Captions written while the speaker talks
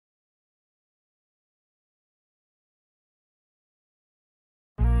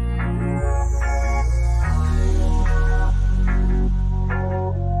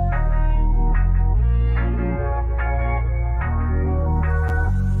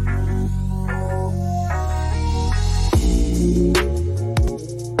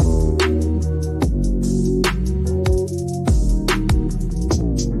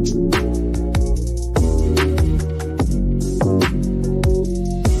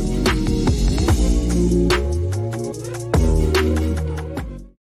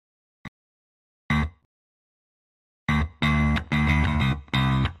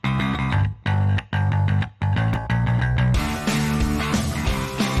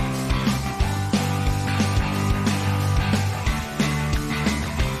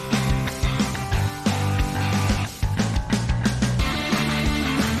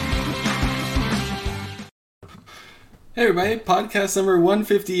Hey everybody, podcast number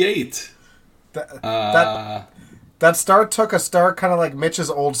 158. That start took a start kind of like Mitch's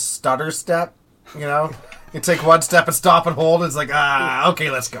old stutter step, you know? You take one step and stop and hold, it's like,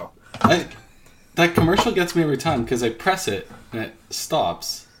 okay, let's go. That commercial gets me every time because I press it and it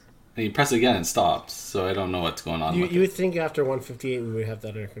stops. And you press it again and it stops, so I don't know what's going on. You would think after 158 we would have that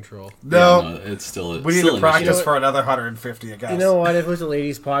under control. No, it's still we need to practice for another 150, I guess. You know what? If it was a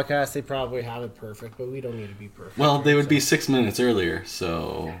ladies' podcast, they probably have it perfect, but we don't need to be perfect. Well, they would be 6 minutes earlier,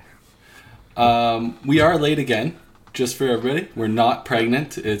 so... we are late again, just for everybody. We're not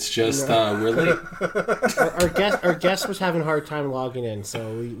pregnant, it's just we're late. Our guest was having a hard time logging in,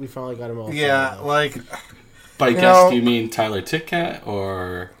 so we finally got him all. Yeah, like... By guest, do you mean Tyler Titcat,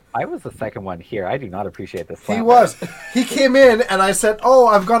 or... I was the second one here. I do not appreciate this. He was. He came in, and I said, "Oh,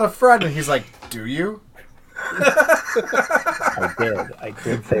 I've got a friend," and he's like, "Do you?" I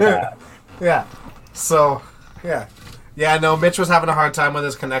did say that. Yeah. So, yeah. Yeah, no, Mitch was having a hard time with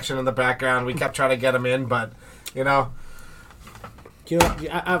his connection in the background. We kept trying to get him in, but, You know,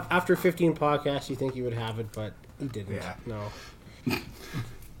 after 15 podcasts, you think you would have it, but he didn't. Yeah. No.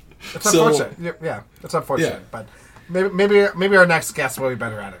 It's unfortunate. Yeah, it's unfortunate, Yeah. but maybe our next guest will be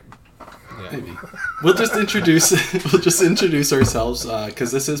better at it. Yeah. Maybe. We'll just introduce ourselves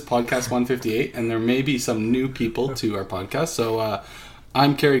because this is podcast 158, and there may be some new people to our podcast. So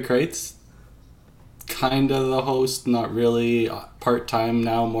I'm Kerry Kreitz, kind of the host, not really, part-time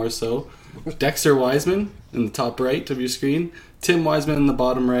now, more so. Dexter Wiseman in the top right of your screen, Tim Wiseman in the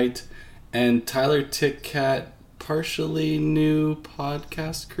bottom right, and Tyler Titcat, partially new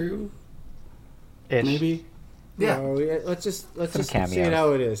podcast crew. Maybe. Yeah. No, let's just say cameos. it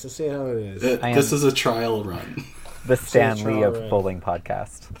how it is. Let's say it how it is. This is a trial run. The Stan Lee of bowling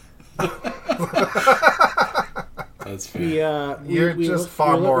podcast. That's fair. You're just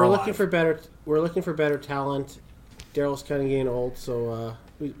far more We're alive. looking for better. We're looking for better talent. Daryl's kind of getting old, so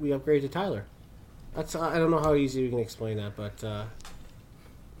we upgraded to Tyler. That's I don't know how easy we can explain that, but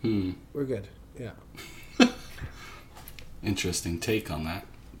we're good. Yeah. Interesting take on that.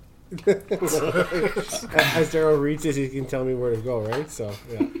 As Daryl reads this, he can tell me where to go, right? So,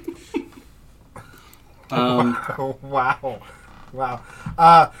 yeah. Wow.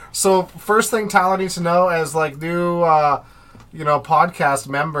 So first thing Tyler needs to know as like new, podcast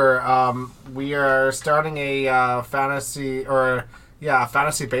member, we are starting a fantasy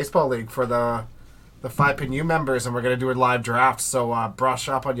baseball league for the 5PNU members, and we're going to do a live draft. So brush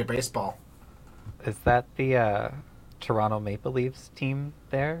up on your baseball. Is that the Toronto Maple Leafs team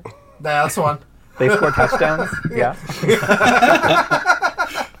there? Yeah, that's the one. They score touchdowns? Yeah.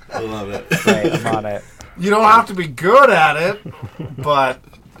 I love it. Right, I'm on it. You don't have to be good at it, but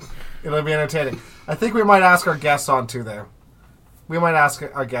it'll be entertaining. I think we might ask our guests on too there. We might ask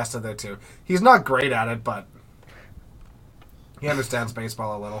our guest in there too. He's not great at it, but he understands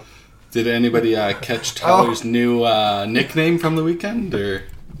baseball a little. Did anybody catch Tyler's new nickname from the weekend? Or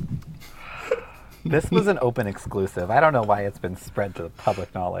This was an open exclusive. I don't know why it's been spread to the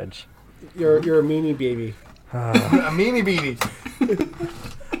public knowledge. You're a meanie baby. A meanie beanie.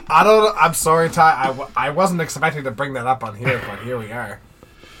 I'm sorry, Ty. I wasn't expecting to bring that up on here, but here we are.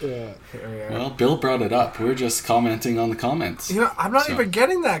 Yeah. Well, Bill brought it up. We're just commenting on the comments. You know, I'm not even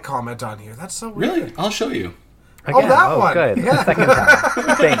getting that comment on here. That's so weird. Really? I'll show you. Again, that one. Good. Yeah. Second time.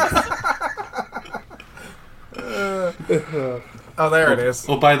 Thanks. Oh, there it is.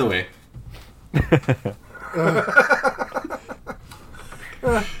 Oh, by the way.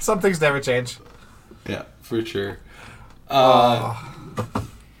 Some things never change. Yeah, for sure. Yeah,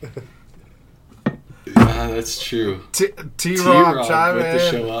 that's true. T-Rob chime with in. the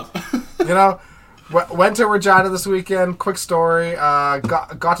show up. You know, went to Regina this weekend. Quick story.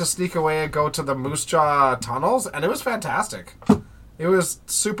 Got to sneak away and go to the Moose Jaw tunnels, and it was fantastic. It was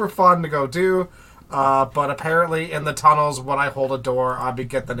super fun to go do. But apparently in the tunnels, when I hold a door, I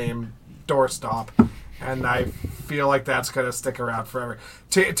get the name Doorstop. And I feel like that's going to stick around forever.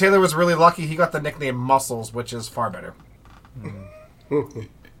 Taylor was really lucky. He got the nickname Muscles, which is far better.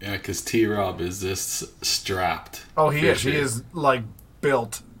 Yeah, because T-Rob is just strapped. Oh, he is. He is, like,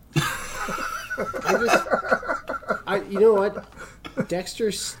 built. You know what?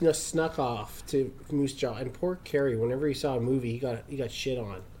 Dexter snuck off to Moose Jaw, and poor Kerry, whenever he saw a movie, he got shit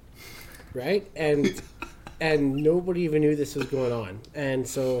on. Right? And nobody even knew this was going on. And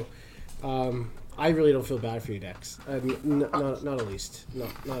so... I really don't feel bad for you, Dex. Not at least. Not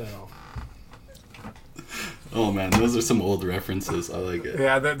at all. Oh man, those are some old references. I like it.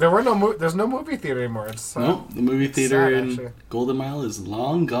 Yeah, there's no movie theater anymore. It's Nope, the movie theater sad, in actually. Golden Mile is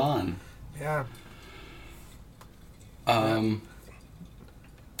long gone. Yeah.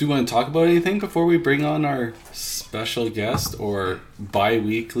 Do you want to talk about anything before we bring on our special guest or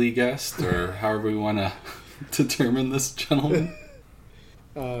bi-weekly guest or however we want to determine this gentleman?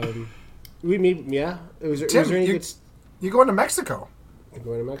 We maybe yeah. Was there any good? You going to Mexico? I'm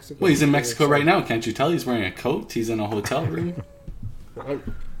going to Mexico. Well, he's in Mexico right now. Can't you tell? He's wearing a coat. He's in a hotel room.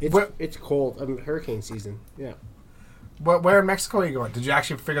 It's cold. Hurricane season. Yeah. Where in Mexico are you going? Did you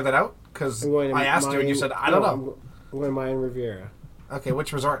actually figure that out? Because I asked you and you said, I don't know. I'm going to Mayan Riviera. Okay,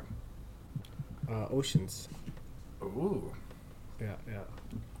 which resort? Oceans. Ooh. Yeah.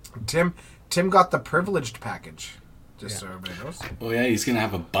 Tim got the privileged package. Just so everybody knows. Oh yeah, he's gonna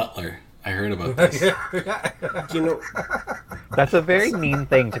have a butler. I heard about this. You know, That's a very mean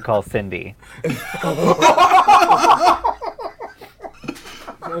thing to call Cindy.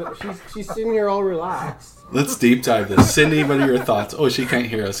 she's sitting here all relaxed. Let's deep dive this. Cindy, what are your thoughts? Oh, she can't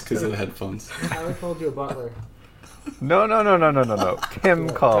hear us because of the headphones. I called you a butler. No. Tim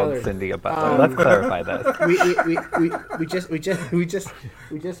called Tyler, Cindy a butler. Let's clarify this.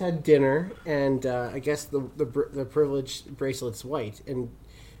 We just had dinner, and I guess the privileged bracelet's white, and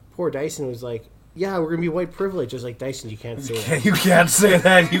poor Dyson was like, "Yeah, we're gonna be white privilege." I was like, "Dyson, you can't say that. You can't say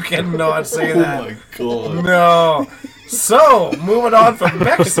that. You cannot say that. Oh my god. No. So, moving on from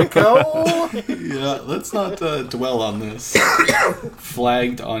Mexico. Yeah, let's not dwell on this.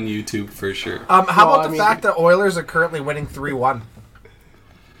 Flagged on YouTube for sure. How about the fact that Oilers are currently winning 3-1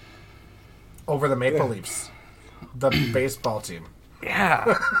 over the Maple Leafs, the baseball team? Yeah.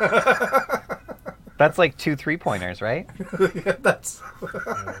 That's like 2 3-pointers, right? Yeah, that's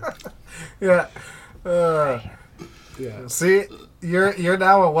yeah. Yeah. See, you're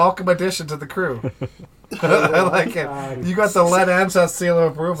now a welcome addition to the crew. I like it. You got the lead ancest seal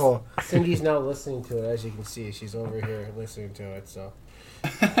of approval. Cindy's now listening to it, as you can see. She's over here listening to it. So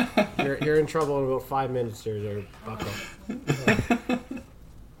you're in trouble in about 5 minutes, there, Bucko.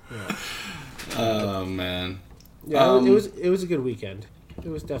 Yeah. Oh man. Yeah, it was a good weekend. It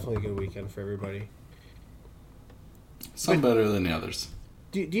was definitely a good weekend for everybody. Some better than the others.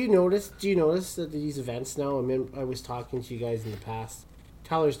 Do you notice that these events now? I mean, I was talking to you guys in the past.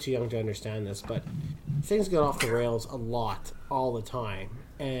 Tyler's too young to understand this, but things get off the rails a lot, all the time,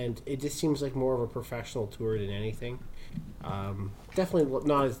 and it just seems like more of a professional tour than anything. Definitely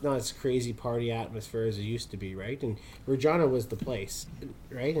not as crazy party atmosphere as it used to be, right? And Regina was the place,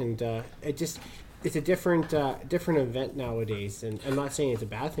 right? And it's a different event nowadays. And I'm not saying it's a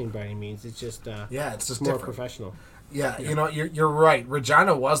bad thing by any means. It's just it's just more different. professional. Yeah, you know, you're right.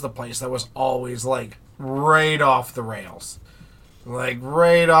 Regina was the place that was always like right off the rails. Like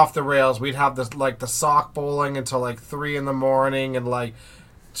right off the rails. We'd have this like the sock bowling until like 3 a.m. and like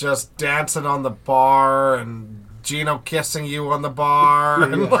just dancing on the bar and Gino kissing you on the bar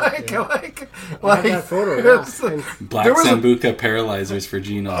and like that photo, yeah. Black Sambuca paralyzers for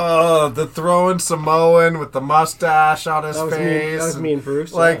Gino. Oh, the throwing Samoan with the mustache on his face. That was me and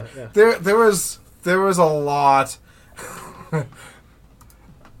Bruce. Like yeah. there was a lot.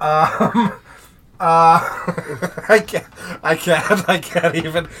 I can't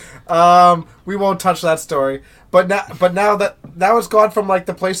even. We won't touch that story. But now it's gone from like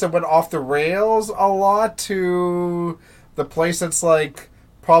the place that went off the rails a lot to the place that's like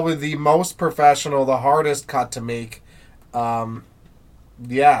probably the most professional, the hardest cut to make.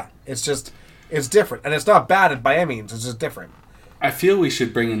 Yeah, it's different, and it's not bad by any means. It's just different. I feel we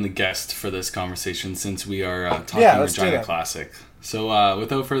should bring in the guest for this conversation since we are talking Regina Classic. So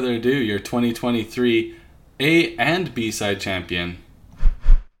without further ado, your 2023 A and B side champion,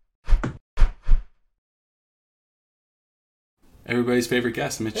 everybody's favorite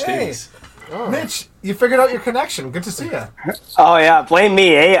guest, Mitch Davies. Oh. Mitch, you figured out your connection. Good to see you. Oh yeah, blame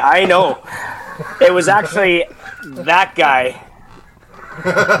me, eh? I know. It was actually that guy.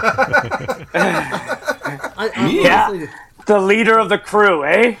 Yeah, the leader of the crew,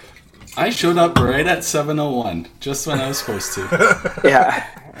 eh? I showed up right at 7:01, just when I was supposed to. Yeah.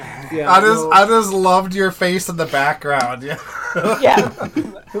 I just loved your face in the background. Yeah. Yeah.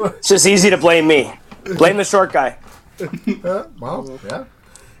 It's just easy to blame me. Blame the short guy. Well, yeah.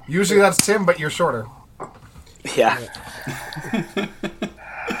 Usually that's Tim, but you're shorter. Yeah.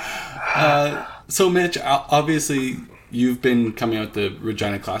 So Mitch, obviously you've been coming out the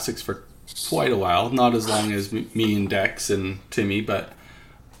Regina Classics for quite a while, not as long as me and Dex and Timmy, but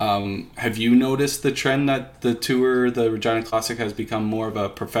have you noticed the trend that the Regina Classic has become more of a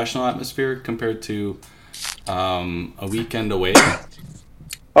professional atmosphere compared to a weekend away?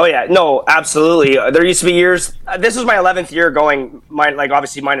 Oh yeah, no, absolutely. There used to be years. This was my 11th year going.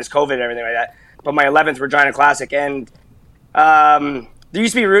 Obviously minus COVID and everything like that. But my 11th Regina Classic, and there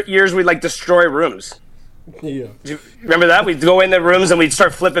used to be years we'd like destroy rooms. Yeah. Do you remember that? We'd go in the rooms and we'd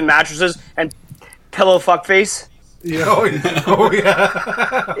start flipping mattresses and pillow fuckface. Oh,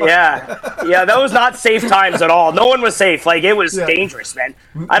 yeah. Yeah, that was not safe times at all. No one was safe. Like, it was dangerous, man.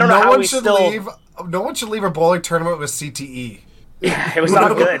 I don't know how we still... No one should leave a bowling tournament with CTE. Yeah, it was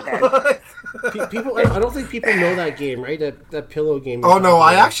not good, man. People, I don't think people know that game, right? That pillow game. Oh, no,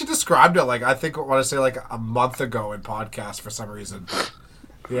 I actually described it, like, I think, I want to say, like, a month ago in podcast for some reason.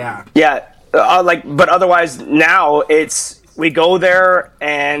 Yeah. Yeah, but otherwise, now, we go there,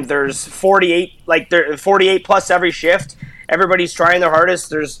 and there's 48 plus every shift. Everybody's trying their hardest.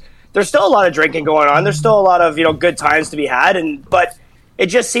 There's still a lot of drinking going on. There's still a lot of, good times to be had, but it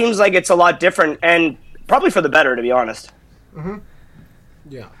just seems like it's a lot different, and probably for the better, to be honest. Mm-hmm.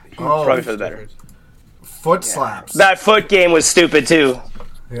 Yeah. Probably for the better. Foot slaps. That foot game was stupid, too.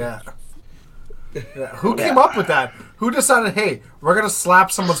 Yeah. Who came up with that? Who decided, hey, we're going to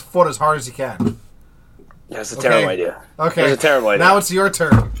slap someone's foot as hard as you can? That's a terrible idea. Okay. That's a terrible idea. Now it's your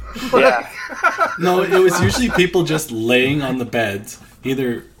turn. Yeah. No, it was usually people just laying on the beds,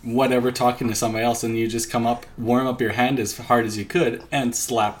 either whatever, talking to somebody else, and you just come up, warm up your hand as hard as you could, and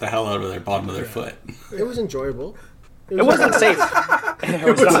slap the hell out of their bottom of their foot. It was enjoyable. It wasn't safe.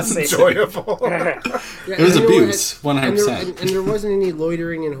 It was enjoyable. It was abuse, 100%. And there wasn't any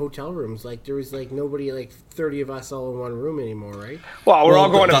loitering in hotel rooms. Like, there was, like, nobody, like, 30 of us all in one room anymore, right? Well, we're all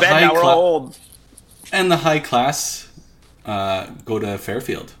going to bed now. We're all old. And the high class go to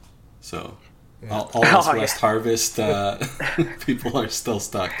Fairfield. So all this West Harvest people are still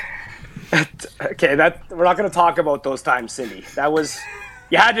stuck. Okay, we're not going to talk about those times, Cindy. That was...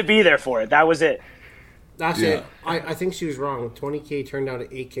 You had to be there for it. That was it. That's it. I think she was wrong. 20K turned out to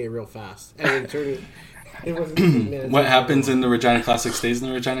 8K real fast. And it wasn't 15 minutes. What happens in the Regina Classic stays in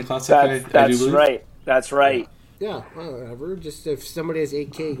the Regina Classic, I do believe. Right. That's right. Yeah, well, whatever. Just if somebody has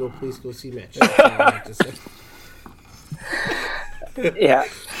 8K, please go see Mitch. That's all I have to say. Yeah.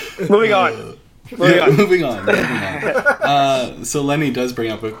 Moving on. Moving on. So Lenny does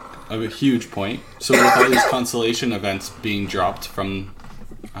bring up a huge point. So with all these consolation events being dropped from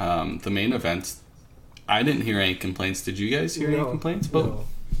the main events, I didn't hear any complaints. Did you guys hear any complaints about? No.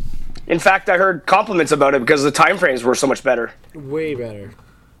 In fact, I heard compliments about it because the time frames were so much better. Way better.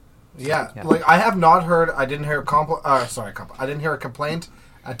 Yeah, like I have not heard. I didn't hear I didn't hear a complaint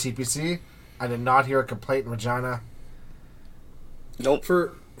at TPC. I did not hear a complaint in Regina. Nope.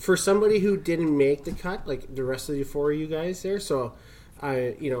 For somebody who didn't make the cut, like the rest of the four of you guys there, so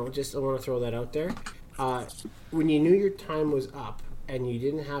I want to throw that out there. When you knew your time was up and you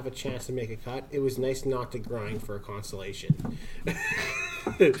didn't have a chance to make a cut, it was nice not to grind for a consolation.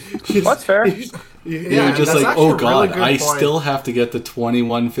 That's fair. You're just like, oh god, I still have to get the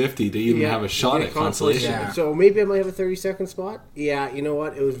 2150 to even have a shot at consolation. Yeah. So maybe I might have a 30-second spot. Yeah, you know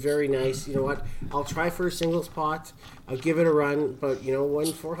what? It was very nice. You know what? I'll try for a single spot. I'll give it a run. But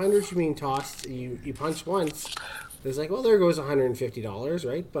when 400 is being tossed, you punch once. It's like, well, there goes $150,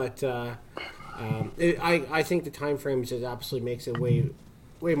 right? But I think the time frame just absolutely makes it way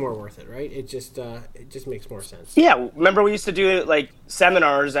more worth it, right? It just makes more sense. Yeah, remember we used to do like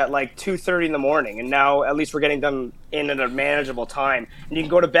seminars at like 2:30 in the morning, and now at least we're getting them in at a manageable time, and you can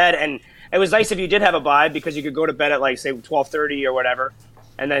go to bed. And it was nice if you did have a bye because you could go to bed at like say 12:30 or whatever,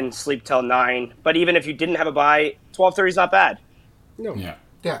 and then sleep till 9. But even if you didn't have a bye, 12:30 is not bad. No. Yeah.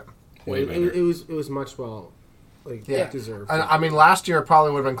 Way better. It was much deserved. I mean, last year it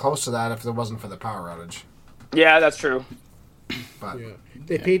probably would have been close to that if it wasn't for the power outage. Yeah, that's true. But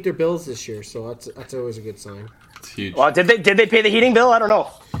they paid their bills this year, so that's always a good sign. It's huge. Well, did they pay the heating bill? I don't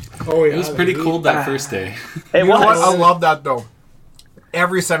know. Oh yeah, It was pretty cold that first day. It you know was. what? I love that though.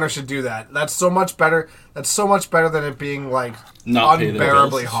 Every center should do that. That's so much better. That's so much better than it being like Not pay their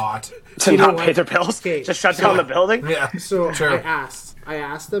unbearably bills. hot. To not pay their bills? Okay, Just shut down the building? Yeah. So True. I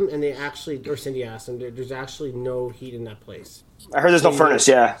asked them, and they actually, or Cindy asked them, there's actually no heat in that place. I heard there's no furnace,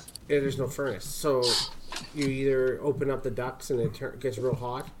 yeah. Yeah, there's no furnace. So you either open up the ducts and it gets real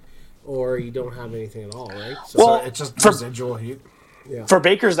hot, or you don't have anything at all, right? So Well, It's just residual heat. yeah. For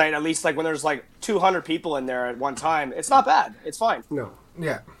Baker's Night, at least, like when there's like 200 people in there at one time, it's not bad. It's fine. No.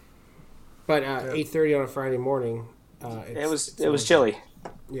 Yeah. But 8:30 on a Friday morning, It was chilly.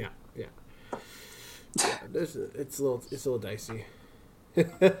 Yeah. It's a little dicey.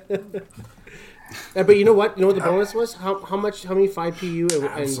 But you know what? You know what the bonus was? How many 5PU and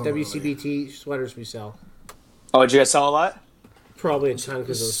Absolutely. WCBT sweaters we sell? Oh, did you guys sell a lot? Probably a ton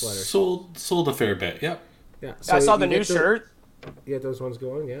because of the sweaters. Sold a fair bit. Yep. Yeah. I saw the you new get shirt. You get those ones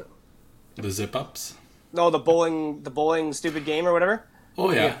going, yeah. The zip ups. No, the bowling stupid game or whatever.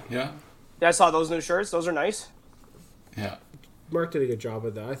 Oh yeah. Yeah. Yeah, I saw those new shirts. Those are nice. Yeah. Mark did a good job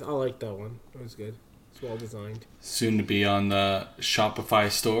with that. I like that one. It was good. It's well designed. Soon to be on the Shopify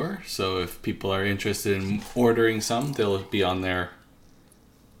store. So if people are interested in ordering some, they'll be on there.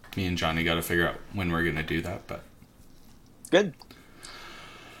 Me and Johnny got to figure out when we're going to do that, but Good.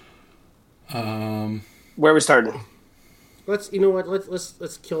 Where we started? Let's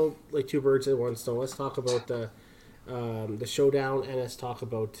kill like two birds with one stone. Let's talk about the showdown, and let's talk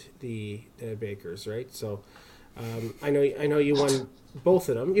about the Bakers, right? So I know you won both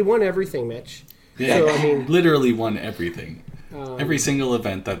of them. You won everything, Mitch. Yeah, so, I mean, literally won everything. Every single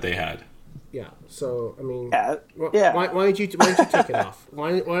event that they had. Yeah. So I mean, yeah. Why don't you take it off?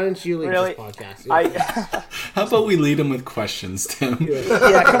 Why don't you lead this podcast? Yeah. How about we lead them with questions, Tim?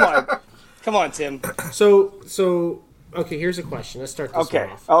 Yeah, come on, Tim. So okay, here's a question. Let's start this one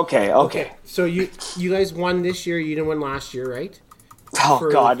off. Okay. So you guys won this year. You didn't win last year, right?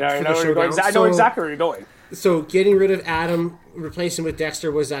 God, I know exactly where you're going. So getting rid of Adam, replacing with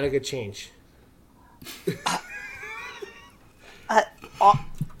Dexter, was that a good change?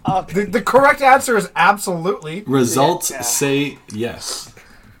 The correct answer is absolutely. Results say yes.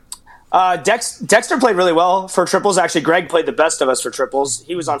 Dexter played really well for triples. Actually, Greg played the best of us for triples.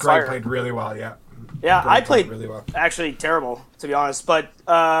 He was on fire. Greg played really well, yeah. Yeah, Greg I played really well. Actually terrible, to be honest. But,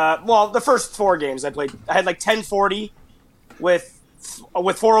 the first 4 games I played, I had like 10-40 with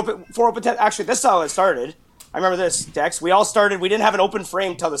 4 open 10. Actually, this is how it started. I remember this, Dex. We didn't have an open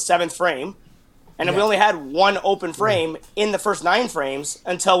frame till the 7th frame. And we only had 1 open frame in the first 9 frames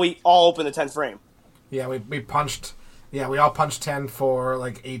until we all opened the 10th frame. Yeah, we punched. Yeah, we all punched 10 for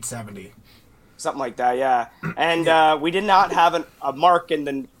like 870. Something like that, yeah. And we did not have a mark in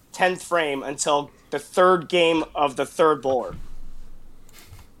the 10th frame until the 3rd game of the 3rd bowler.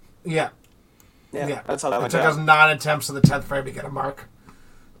 Yeah, that's how that went down. It took us 9 attempts to the 10th frame to get a mark.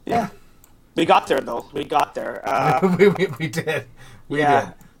 Yeah. We got there, though. We got there. We did. We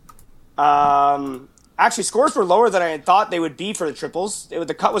did. Actually, scores were lower than I had thought they would be for the triples.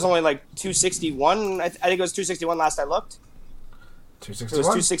 The cut was only like 261. I think it was 261 last I looked. 261? It was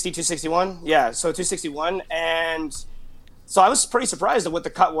 260, 261. Yeah, so 261. And so I was pretty surprised at what the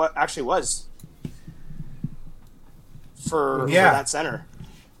cut actually was for that center.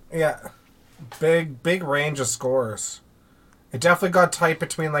 Yeah. Big range of scores. It definitely got tight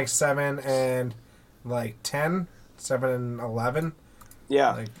between like 7 and like 10, 7 and 11.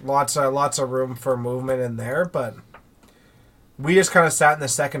 Yeah, like lots of room for movement in there, but we just kind of sat in the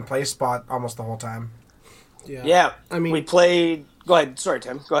second place spot almost the whole time. Yeah. I mean, we played. Go ahead. Sorry,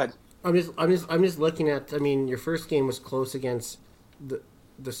 Tim. Go ahead. I'm just looking at. I mean, your first game was close against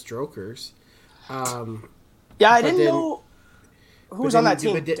the Strokers. I didn't know who was on that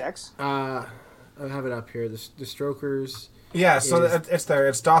team. Dex. I have it up here. The Strokers. Yeah, so it's there.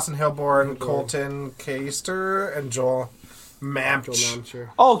 It's Dawson Hilborn, Colton Caster, and Joel Mamch.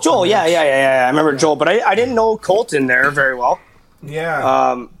 Oh, Joel, yeah. I remember Joel, but I didn't know Colton there very well.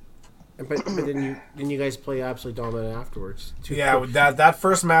 Yeah. But then you guys play absolutely dominant afterwards. That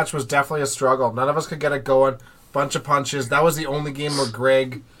first match was definitely a struggle. None of us could get it going. Bunch of punches. That was the only game where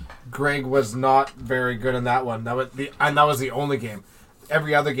Greg was not very good in that one. That was the only game.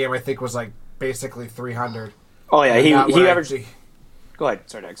 Every other game I think was like basically 300. Oh yeah, he averaged. Go ahead,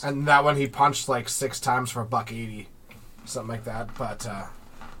 sorry, Dex. And that one he punched like 6 times for $180. Something like that, but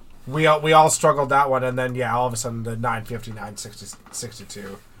we all struggled that one, and then all of a sudden the 950, 960,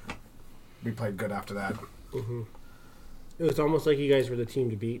 62, we played good after that. Mm-hmm. It was almost like you guys were the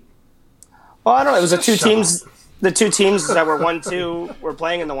team to beat. Well, I don't know. It was the two teams that were 1-2 were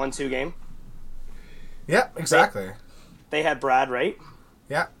playing in the 1-2 game. Yeah, exactly. They had Brad, right?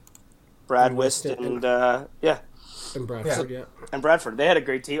 Yeah. Brad Wist and And Bradford, And Bradford. They had a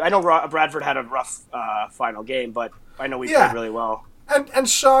great team. I know Bradford had a rough final game, but I know we played really well. And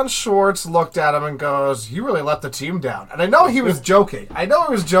Sean Schwartz looked at him and goes, "You really let the team down." And I know he was joking.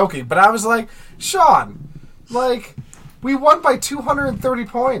 But I was like, Sean, like, we won by 230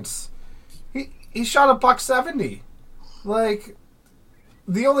 points. He shot $170. Like,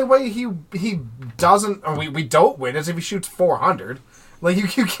 the only way he doesn't, or we don't win is if he shoots 400. Like,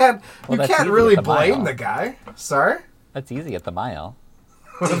 you can't really blame the guy. Sorry? That's easy at the mile.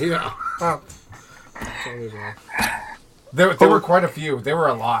 Yeah. There were quite a few. There were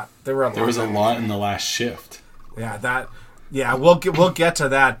a lot. There was a lot in the last shift. Yeah, we'll get to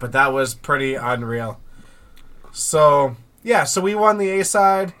that, but that was pretty unreal. So we won the A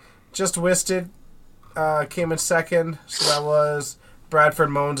side. Just Wisted came in second. So that was Bradford,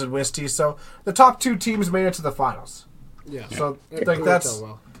 Moans, and Wisty. So the top 2 teams made it to the finals. Yeah. So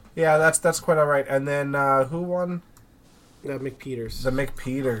that's quite all right. And then who won? The McPeters. The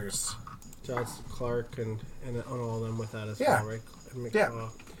McPeters. Josh Clark and all of them with that as well, right?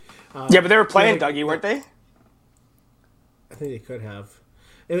 Yeah, but they were playing Dougie, weren't they? I think they could have.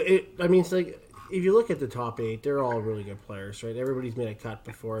 I mean, it's like if you look at the top 8, they're all really good players, right? Everybody's made a cut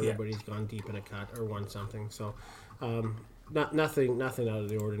before. Everybody's gone deep in a cut or won something. So, nothing out of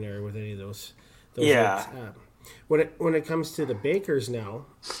the ordinary with any of those. Yeah. When it comes to the Bakers now,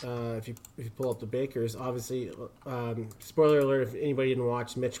 if you pull up the Bakers, obviously, spoiler alert if anybody didn't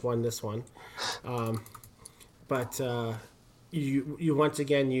watch, Mitch won this one, but you once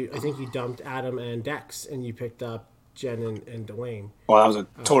again I think you dumped Adam and Dex and you picked up Jen and Dwayne. Well, that was a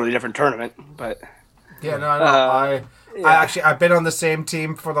totally different tournament, but yeah, no, I I've been on the same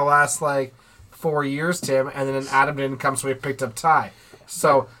team for the last 4 years, Tim, and then Adam didn't come, so we picked up Ty.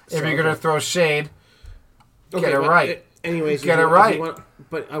 So if you're gonna throw shade. Get it right. Anyways, get it right.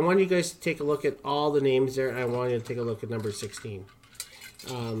 But I want you guys to take a look at all the names there, and I want you to take a look at number 16.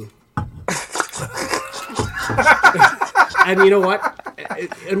 And you know what?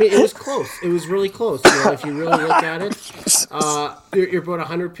 I mean, it was close. It was really close. If you really look at it, you're about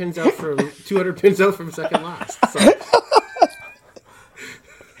 100 pins out from 200 pins out from second last. So.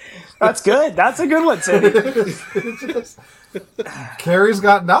 That's good. That's a good one, Cindy. Carrie's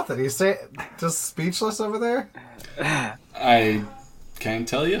got nothing. He's just speechless over there. I can't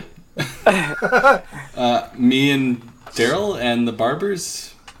tell you. Me and Daryl and the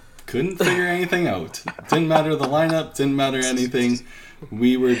Barbers couldn't figure anything out. Didn't matter the lineup. Didn't matter anything.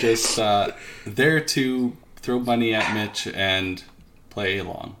 We were just there to throw money at Mitch and play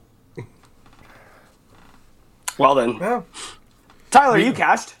along. Well then, Yeah. Tyler, you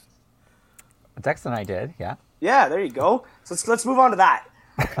cashed. Dex and I did, yeah. Yeah, there you go. So let's move on to that.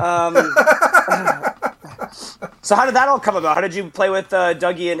 So how did that all come about? How did you play with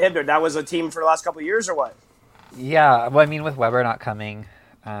Dougie and Hibner? That was a team for the last couple of years, or what? Yeah, well, I mean, with Weber not coming,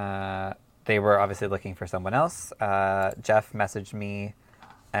 they were obviously looking for someone else. Jeff messaged me,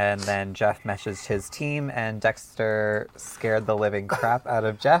 and then Jeff messaged his team, and Dexter scared the living crap out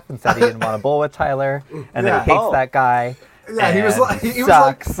of Jeff and said he didn't want to bowl with Tyler, and that he hates that guy. Yeah, he was like,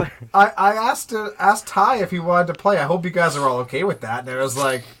 I asked Ty if he wanted to play. I hope you guys are all okay with that. And it was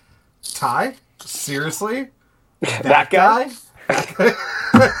like, Ty? Seriously? That guy?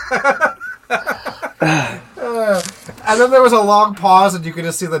 And then there was a long pause, and you could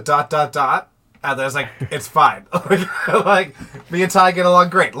just see the ... And there's like, it's fine. Like, me and Ty get along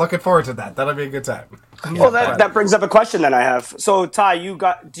great. Looking forward to that. That'll be a good time. Well, that brings up a question that I have. So, Ty,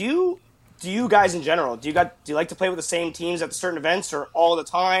 do you guys in general, do you like to play with the same teams at certain events or all the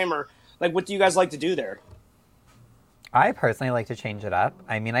time, or what do you guys like to do there? I personally like to change it up.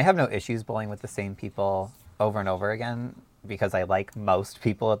 I mean, I have no issues bowling with the same people over and over again because I like most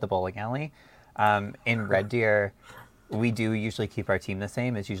people at the bowling alley. In Red Deer, we do usually keep our team the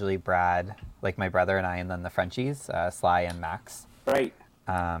same. It's usually Brad, like my brother and I, and then the Frenchies, Sly and Max. Right.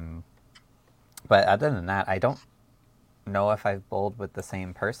 But other than that, I don't know if I've bowled with the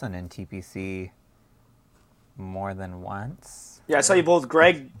same person in TPC more than once. Yeah, I saw you bowled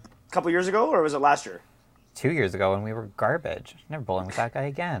Greg a couple years ago, or was it last year? 2 years ago when we were garbage. Never bowling with that guy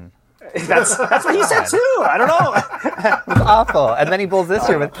again. That's what he said too. I don't know. It was awful. And then he bowls this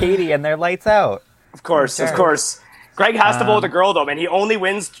year with Katie and they're lights out. Of course. Greg has to bowl with a girl though, man. He only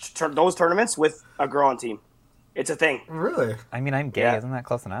wins those tournaments with a girl on team. It's a thing. Really? I mean, I'm gay. Yeah. Isn't that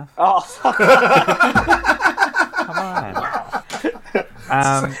close enough? Oh, fuck. Come on.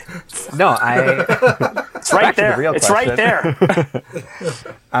 No, It's right there. The real it's question. right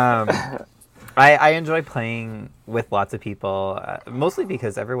there. I enjoy playing with lots of people, mostly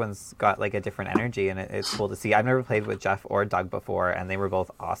because everyone's got like a different energy, and it's cool to see. I've never played with Jeff or Doug before, and they were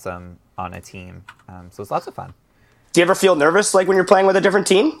both awesome on a team. So it's lots of fun. Do you ever feel nervous when you're playing with a different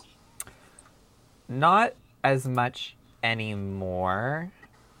team? Not as much anymore.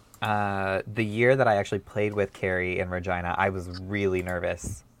 The year that I actually played with Carrie in Regina, I was really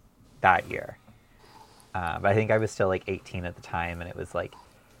nervous that year. But I think I was still like 18 at the time, and it was like,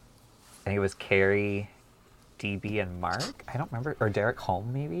 I think it was Carrie, DB, and Mark. I don't remember. Or Derek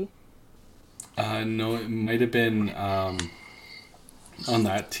Holm, maybe? No, it might have been, on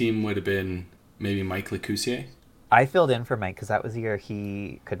that team would have been maybe Mike Lecoussier. I filled in for Mike because that was the year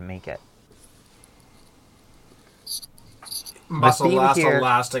he couldn't make it. Must have last here, a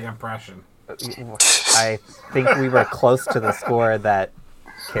lasting impression. I think we were close to the score that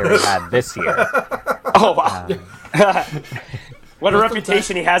Carrie had this year. Oh, wow. What a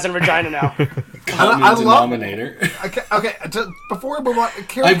reputation he has in Regina now. Common denominator. Okay. Before we move on,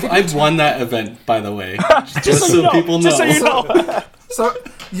 Carrie, I've won that event, by the way. Just so people know. Just so you know. So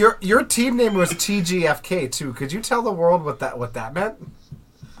your team name was TGFK too. Could you tell the world what that meant?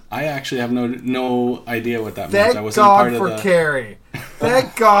 I actually have no idea what that means. Thank I wasn't God part for of the... Carrie.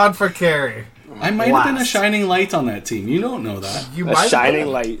 Thank God for Carey. I might have been a Last. shining light on that team. You don't know that. You The might shining have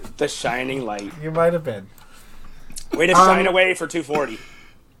been. light. The shining light. You might have been. Way to shine away for 240.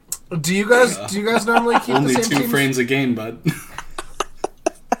 Do you guys normally keep Only the same 2 teams? frames a game, bud.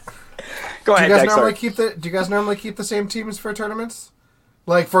 Go Do ahead, you guys Dex. normally Sorry. do you guys normally keep the same teams for tournaments?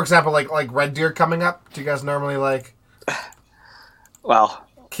 Like, for example, like Red Deer coming up. Do you guys normally Well,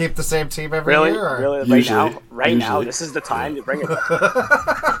 keep the same team every really, year? Or? really, Usually. right now, Usually. this is the time to bring it.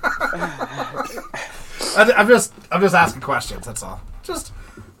 I'm just asking questions. That's all. Just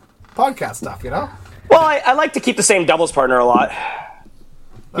podcast stuff, you know. Well, I like to keep the same doubles partner a lot.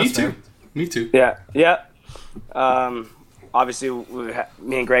 Me That's too. fair. Me too. Yeah. Obviously,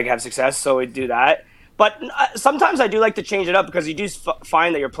 me and Greg have success, so we do that. But sometimes I do like to change it up because you do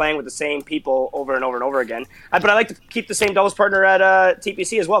find that you're playing with the same people over and over and over again. But I like to keep the same doubles partner at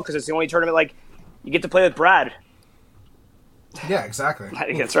TPC as well because it's the only tournament like you get to play with Brad. Yeah, exactly. I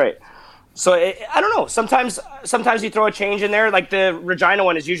think that's right. So I don't know. Sometimes you throw a change in there. Like the Regina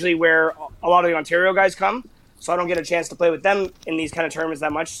one is usually where a lot of the Ontario guys come. So I don't get a chance to play with them in these kind of tournaments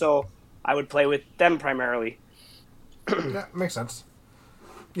that much. So I would play with them primarily. Yeah, makes sense.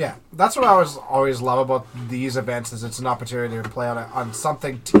 Yeah, that's what I always love about these events is it's an opportunity to play on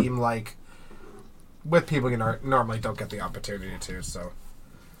something team like with people you normally don't get the opportunity to. So,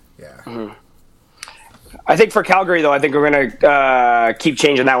 yeah. Mm-hmm. I think for Calgary though, I think we're gonna keep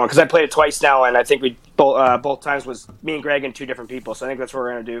changing that one because I played it twice now, and I think we both times was me and Greg and 2 different people. So I think that's what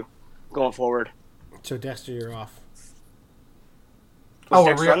we're gonna do going forward. So Dexter, you're off. Was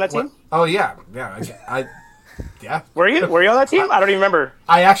Dexter on that team? Oh yeah. Yeah. Were you on that team? I don't even remember.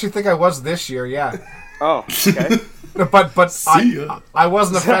 I actually think I was this year. Yeah. Oh, okay. But See ya. I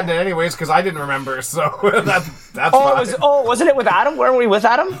wasn't offended anyways because I didn't remember. So that's Oh, fine. wasn't it with Adam? Weren't we with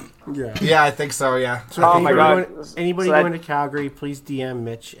Adam? Yeah. Yeah, I think so. Yeah. So Oh if my anybody God. Anybody So that- going to Calgary, please DM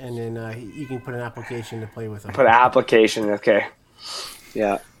Mitch, and then you can put an application to play with him. Put an application. Okay.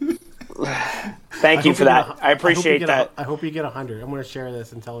 Yeah. Thank you for that. I appreciate that. I hope you get 100. I'm going to share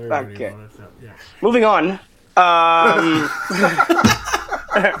this and tell everybody Okay. about it. So, yeah. Moving on.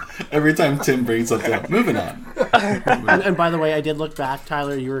 Every time Tim brings up that. Moving on. And by the way, I did look back,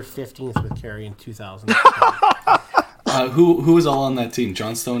 Tyler. You were 15th with Carey in 2000. Who was all on that team?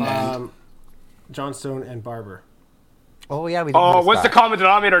 Johnstone and... Johnstone and Barber. Oh yeah, we. Oh, what's the common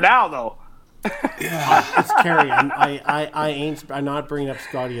denominator now, though? It's Carey. I'm not bringing up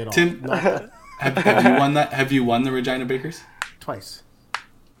Scotty at all. Tim, Not have you won that? Have you won the Regina Bakers? twice.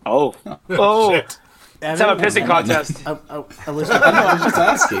 Oh. Shit. Let's have a pissing contest. I was I was just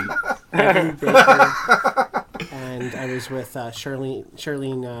asking. Evan Baker, and I was with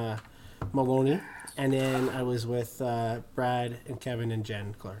Charlene Maloney, and then I was with Brad and Kevin and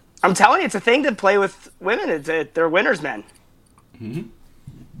Jen Clark. I'm telling you, it's a thing to play with women. They're winners, man. Mm-hmm.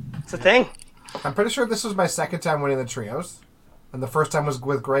 It's a thing. I'm pretty sure this was my second time winning the trios, and the first time was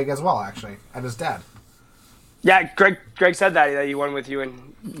with Greg as well, actually, and his dad. Yeah, Greg said that he won with you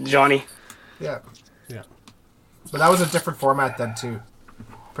and Johnny. Yeah. Yeah. But that was a different format then too.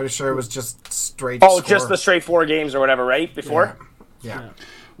 Pretty sure it was just straight. Oh, score. just the straight 4 games or whatever, right? Before? Yeah.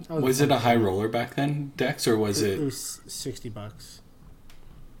 Was it a high roller back then, Dex, or was It it... was $60.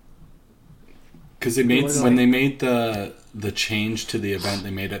 Because they made Was it when like- they made the change to the event,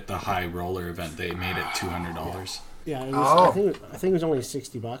 they made it the high roller event. They made it $200. Yeah, it was, Oh. I think it was only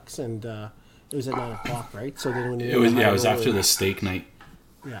 $60, and it was at 9:00, right? So then when you It was did the it was high after roller- the steak night.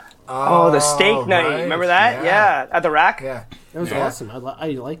 Yeah, Oh, the steak night. right. Remember that? Yeah. At the rack? Yeah. it was Yeah. awesome. I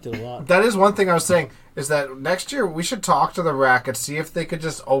liked it a lot. That is one thing I was saying, is that next year we should talk to the rack and see if they could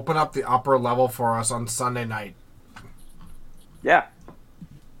just open up the upper level for us on Sunday night. Yeah.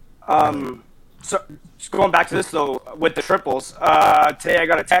 So just going back to this though, with the triples, today I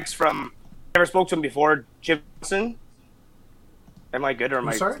got a text from, never spoke to him before, Jim Johnson. Am I good or am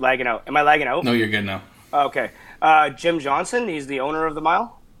I sorry? lagging out? Am I lagging out? No, you're good now. Okay. Jim Johnson, he's the owner of the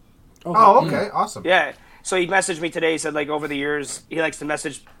Mile. Oh, okay. Awesome. Yeah. So he messaged me today. He said, like, over the years, he likes to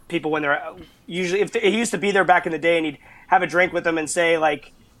message people when they're usually, he used to be there back in the day, and he'd have a drink with them and say,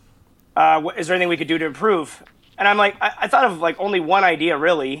 like, is there anything we could do to improve? And I'm like, I thought of, like, only one idea,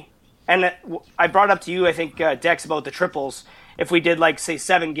 really. And I brought up to you, I think, Dex, about the triples. If we did, like, say,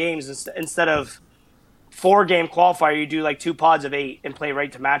 7 games instead of 4-game qualifier, you do, like, 2 pods of 8 and play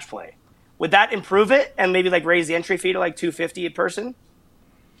right to match play. Would that improve it and maybe, like, raise the entry fee to, like, $250 a person?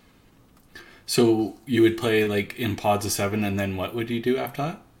 So you would play like in pods of 7, and then what would you do after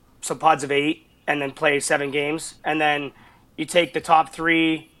that? So pods of 8 and then play 7 games. And then you take the top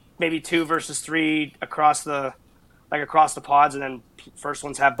 3, maybe 2 versus 3 across the like across the pods, and then first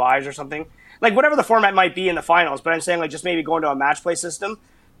ones have buys or something. Like whatever the format might be in the finals, but I'm saying like just maybe going to a match play system.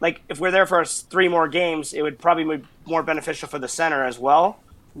 Like if we're there for 3 more games, it would probably be more beneficial for the center as well.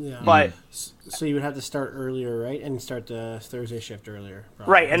 Yeah. But So you would have to start earlier, right? And start the Thursday shift earlier.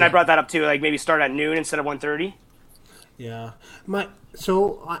 Probably. right, and I brought that up too. Like maybe start at noon instead of 1:30. Yeah.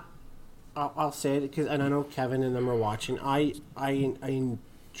 I'll say it because, and I know Kevin and them are watching. I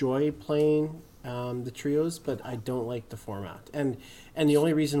enjoy playing the trios, but I don't like the format. And the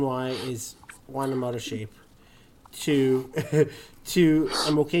only reason why is, one, I'm out of shape. Two,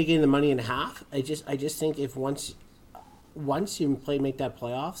 I'm okay getting the money in half. I just think if once you make that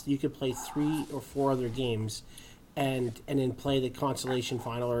playoffs, you could play 3 or 4 other games, and then play the consolation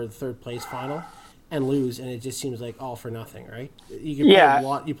final or the third place final, and lose, and it just seems like all for nothing, right? You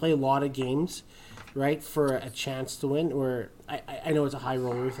can play a lot of games, right, for a chance to win. Or I know it's a high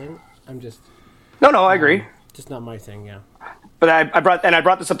roller thing. I'm just No, I agree. just not my thing. Yeah. But I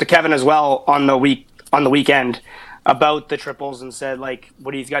brought this up to Kevin as well on the weekend about the triples and said, like,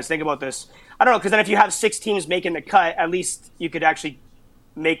 what do you guys think about this? I don't know, because then if you have 6 teams making the cut, at least you could actually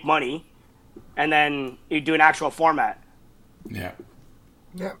make money, and then you do an actual format. Yeah.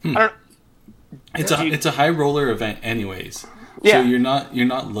 Yeah. I don't. It's a high roller event anyways. Yeah. So you're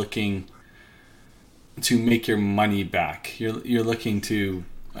not looking to make your money back. You're looking to,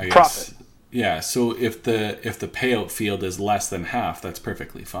 I guess, profit. Yeah, so if the payout field is less than half, that's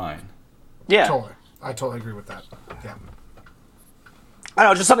perfectly fine. Yeah. Totally. I totally agree with that. Yeah. I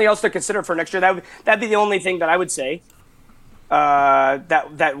don't know, just something else to consider for next year. That'd be the only thing that I would say.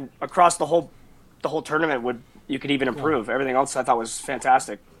 That across the whole tournament you could even improve. Everything else I thought was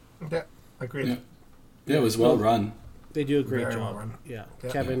fantastic. Yeah. Agreed. Yeah, it was well run. They do a great Very job. well run. Yeah.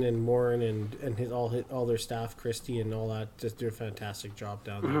 Yeah. Kevin and Warren and all their staff, Christy and all that, just do a fantastic job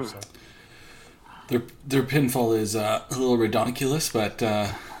down there. So. Their pinfall is a little ridiculous, but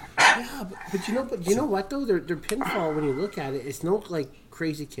Yeah, but you know what though? Their pinfall, when you look at it, it's no like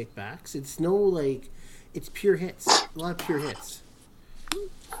crazy kickbacks. It's no like, it's pure hits. A lot of pure hits.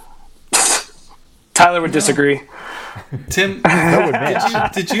 Tyler would disagree. Tim,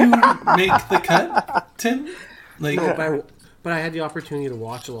 did you make the cut, Tim? Like, No, but I had the opportunity to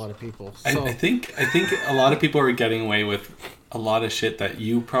watch a lot of people. So I think a lot of people are getting away with a lot of shit that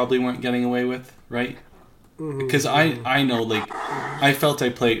you probably weren't getting away with, right? Because I know, like, I felt I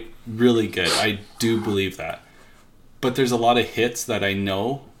played really good. I do believe that. But there's a lot of hits that I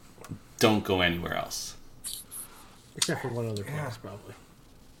know don't go anywhere else. except for one other place, probably.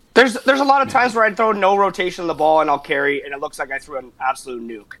 There's a lot of times where I throw no rotation on the ball and I'll carry, and it looks like I threw an absolute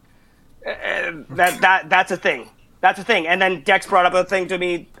nuke. That's a thing. That's a thing. And then Dex brought up a thing to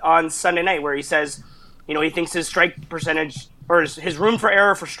me on Sunday night where he says, he thinks his strike percentage or his room for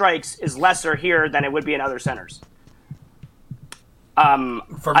error for strikes is lesser here than it would be in other centers. For me.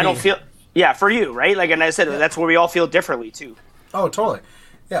 I don't feel. Yeah, for you, right? Like, and I said that's where we all feel differently too. Oh, totally.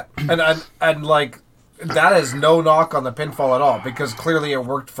 Yeah, and like that is no knock on the pinfall at all because clearly it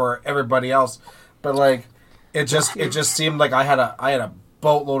worked for everybody else. But like, it just seemed like I had a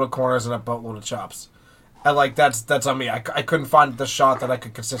boatload of corners and a boatload of chops. And like that's on me. I couldn't find the shot that I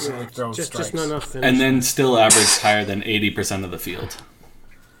could consistently throw strikes. Just not enough finish. And then still averaged higher than 80% of the field.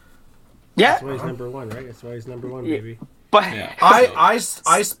 Yeah, That's why he's number one, right? That's why he's number one, baby. but Yeah. I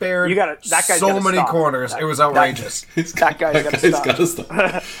spared that guy's so gotta many stop. corners. It was outrageous. that guy's gotta stop.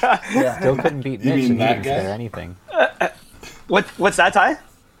 Yeah. Still couldn't beat Mitch, mean and he that didn't guy? spare anything. What's that, Ty?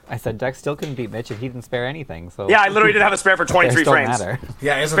 I said Dex still couldn't beat Mitch, and he didn't spare anything. So Yeah, I literally did have a spare for 23 spares don't frames. matter.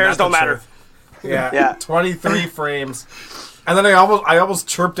 Yeah, isn't Spares that the don't matter. truth? Yeah, Yeah. 23 frames. And then I almost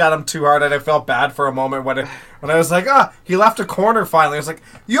chirped at him too hard, and I felt bad for a moment when I was like, he left a corner finally. I was like,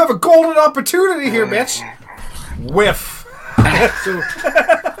 you have a golden opportunity here, Mitch. Whiff.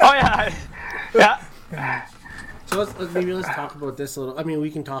 Oh yeah. So let's talk about this a little. I mean, we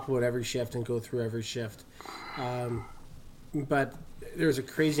can talk about every shift and go through every shift, but there's a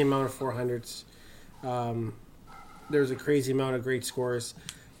crazy amount of 400s. There's a crazy amount of great scores.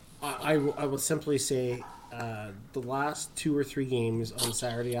 I will simply say the last 2 or 3 games on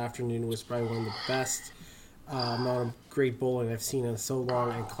Saturday afternoon was probably one of the best amount of great bowling I've seen in so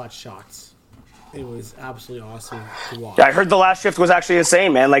long, and clutch shots. It was absolutely awesome to watch. Yeah, I heard the last shift was actually the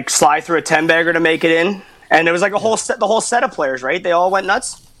same, man. Like slide through a 10-bagger to make it in, and it was like the whole set of players, right? They all went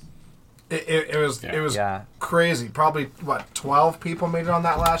nuts. It was Yeah. crazy. Probably 12 people made it on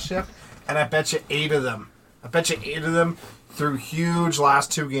that last shift, and I bet you 8 of them. Threw huge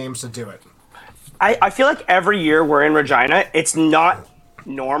last 2 games to do it. I feel like every year we're in Regina, it's not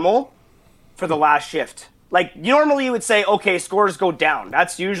normal for the last shift. Like normally you would say, okay, scores go down.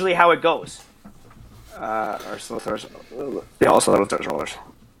 That's usually how it goes. Or slow throwers. Yeah, also slow throwers.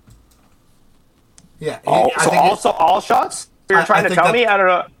 Yeah. All shots? You're trying to tell me? I don't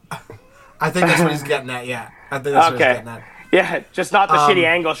know. I think that's what he's getting at. Yeah, I think that's what he's getting at. Yeah, just not the shitty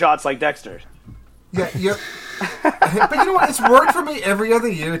angle shots like Dexter. Yeah. But you know what? It's worked for me every other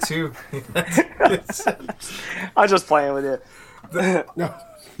year too. I'm just playing with you. No.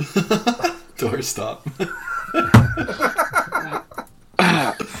 Door stop.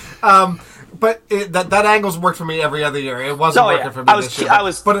 But that angle's worked for me every other year. It wasn't working for me this year. I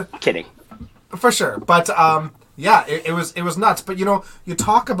was kidding. For sure. But yeah, it was nuts. But you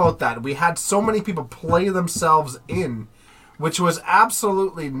talk about that. We had so many people play themselves in, which was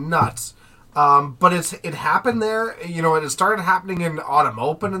absolutely nuts. But it happened there. It started happening in Autumn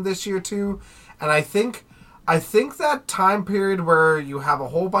Open in this year too. And I think that time period where you have a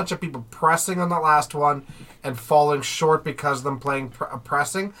whole bunch of people pressing on that last one and falling short because of them playing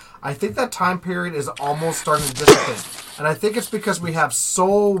pressing, I think that time period is almost starting to dissipate. And I think it's because we have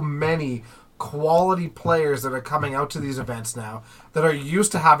so many quality players that are coming out to these events now that are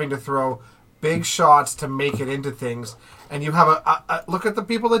used to having to throw big shots to make it into things. And you have a look at the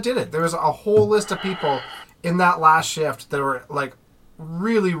people that did it. There was a whole list of people in that last shift that were like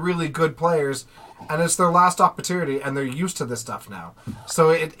really, really good players. And it's their last opportunity, and they're used to this stuff now. So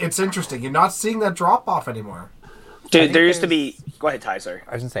it's interesting. You're not seeing that drop off anymore. Dude, there used to be... Go ahead, Ty, sorry.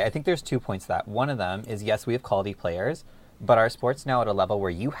 I was going to say, I think there's 2 points to that. One of them is, yes, we have quality players, but our sport's now at a level where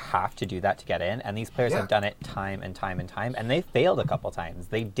you have to do that to get in, and these players have done it time and time and time, and they failed a couple times.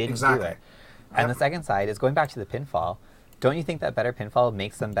 They didn't do it. And the second side is going back to the pinfall. Don't you think that better pinfall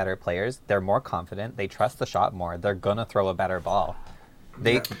makes them better players? They're more confident. They trust the shot more. They're going to throw a better ball.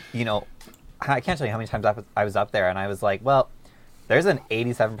 I can't tell you how many times I was up there and I was like, well, there's an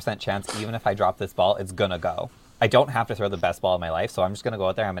 87% chance even if I drop this ball, it's going to go. I don't have to throw the best ball of my life, so I'm just going to go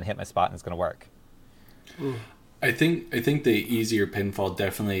out there, I'm going to hit my spot, and it's going to work. I think the easier pinfall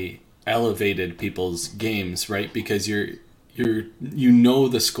definitely elevated people's games, right? Because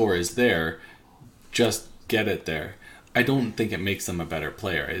the score is there, just get it there. I don't think it makes them a better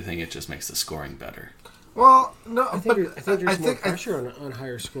player. I think it just makes the scoring better. Well, no, I think there's more pressure on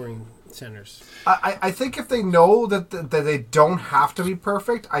higher scoring centers. I think if they know that they don't have to be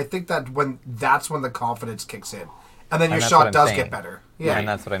perfect, I think that's when the confidence kicks in, and then your shot does get better. Yeah, and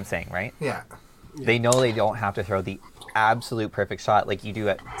that's what I'm saying, right? Yeah. They know they don't have to throw the absolute perfect shot like you do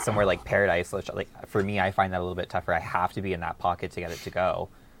at somewhere like Paradise. Like for me, I find that a little bit tougher. I have to be in that pocket to get it to go.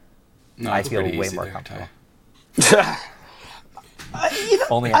 No, I feel way more comfortable.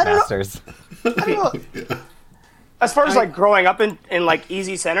 Only I at don't Masters. know. As far as like growing up in like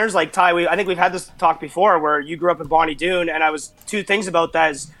easy centers, like Ty, I think we've had this talk before where you grew up in Bonnie Doon, and I was 2 things about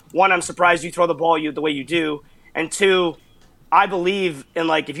that is, 1, I'm surprised you throw the ball the way you do, and 2, I believe in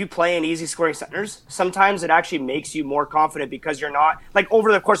like if you play in easy scoring centers, sometimes it actually makes you more confident because you're not like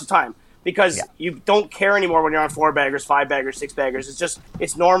over the course of time. Because you don't care anymore when you're on 4-baggers, 5-baggers, 6-baggers.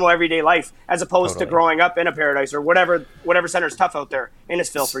 It's normal everyday life as opposed to growing up in a Paradise or whatever center's tough out there.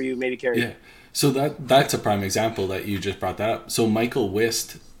 Innisfil for you, maybe, Carrie. Yeah. So that's a prime example that you just brought that up. So Michael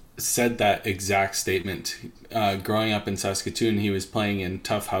Wist said that exact statement. Growing up in Saskatoon, he was playing in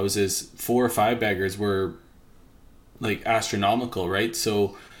tough houses. 4 or 5-baggers were like astronomical, right?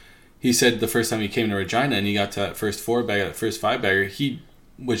 So he said the first time he came to Regina and he got to that first 4-bagger, that first 5-bagger, he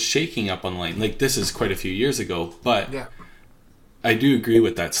was shaking up on line. Like, this is quite a few years ago, but I do agree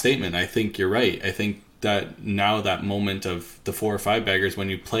with that statement. I think you're right. I think that now that moment of the 4 or 5-baggers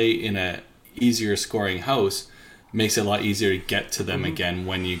when you play in a easier scoring house makes it a lot easier to get to them again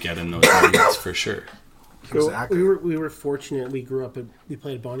when you get in those moments, for sure. Exactly. So we were fortunate. We grew up. We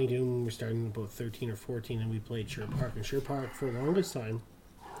played Bonnie Doon when we were starting about 13 or 14, and we played Sher Park. And Sher Park, for the longest time,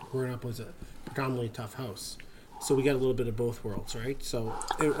 growing up, was a predominantly tough house. So we got a little bit of both worlds, right? So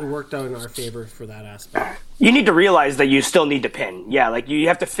it worked out in our favor for that aspect. You need to realize that you still need to pin. Yeah, like you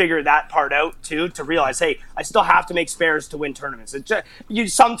have to figure that part out too to realize, hey, I still have to make spares to win tournaments.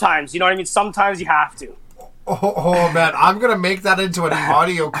 Sometimes, you know what I mean? Sometimes you have to. Oh man, I'm gonna make that into an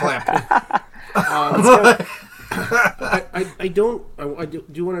audio clip. I do want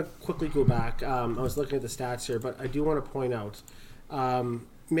to quickly go back. I was looking at the stats here, but I do want to point out,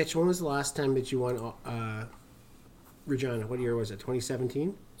 Mitch, when was the last time that you won Regina? What year was it?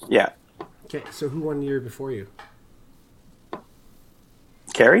 2017? Yeah. Okay, so who won the year before you?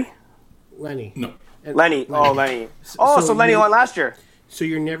 Carrie? Lenny. No. Lenny. Oh, Lenny. So Lenny won last year. So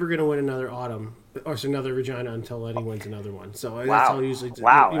you're never going to win another Autumn, or another Regina until Lenny wins another one. So wow. That's all usually.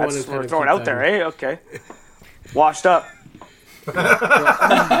 Wow, that's we're throwing out there, eh? Okay. Washed up. We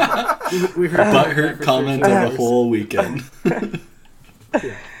heard Butthurt comment of the whole weekend.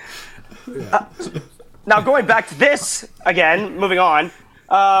 Yeah. now going back to this again, moving on.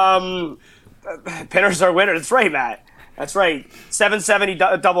 Pinners are winners. That's right, Matt. That's right. 770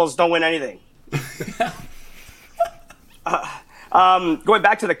 doubles don't win anything. Going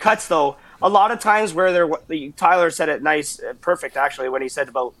back to the cuts, though, a lot of times where Tyler said it perfect actually, when he said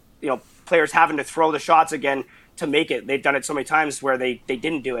about players having to throw the shots again to make it. They've done it so many times where they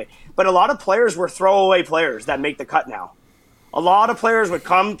didn't do it. But a lot of players were throwaway players that make the cut now. A lot of players would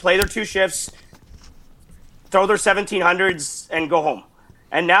come, play their 2 shifts, throw their 1700s, and go home.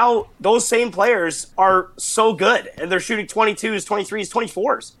 And now those same players are so good, and they're shooting 22s, 23s,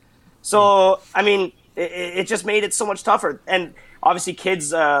 24s. So, I mean, it just made it so much tougher. And obviously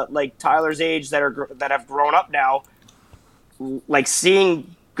kids like Tyler's age that have grown up now, like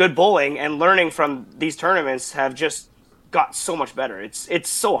seeing good bowling and learning from these tournaments have just got so much better. It's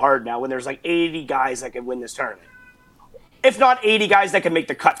so hard now when there's like 80 guys that can win this tournament. If not 80 guys that can make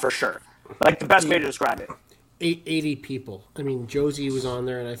the cut for sure. Like the best way to describe it. 80 people. I mean, Josie was on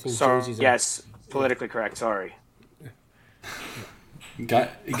there, and I think Josie's yes, politically correct. Sorry. Guys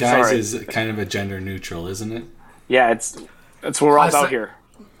Sorry. is kind of a gender neutral, isn't it? Yeah, that's what we're all about here.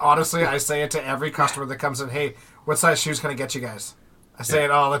 Honestly, I say it to every customer that comes in. Hey, what size shoes can I get you guys? I say it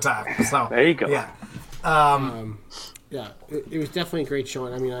all the time. So there you go. Yeah. Yeah, it was definitely a great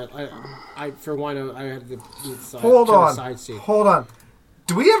showing. I mean, I for one, I had the side seat. Hold on.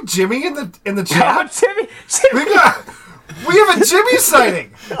 Do we have Jimmy in the Oh, chat? Jimmy. We have a Jimmy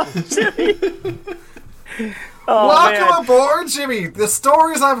sighting. Jimmy. Welcome aboard, Jimmy. The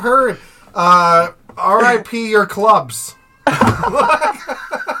stories I've heard. R.I.P. your clubs.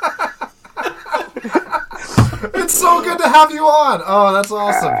 It's so good to have you on. Oh, that's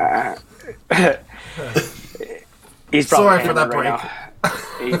awesome. He's sorry for that break.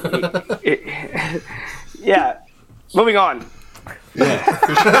 Yeah. Moving on.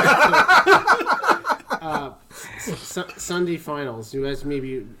 Sunday finals. You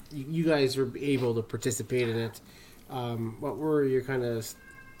guys were able to participate in it. What were your kind of?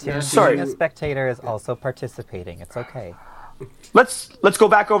 Being a spectator is also participating. It's okay. Let's go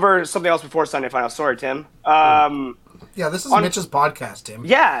back over something else before Sunday finals. Sorry, Tim. Yeah, this is Mitch's podcast, Tim.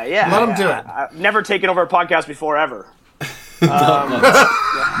 Yeah. Let him do it. I've never taken over a podcast before, ever.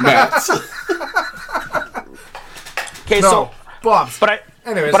 Matt. Okay, Bob's. But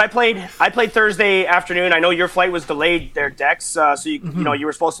I played Thursday afternoon. I know your flight was delayed there, Dex. So you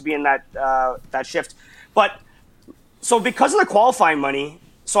were supposed to be in that shift. But so because of the qualifying money,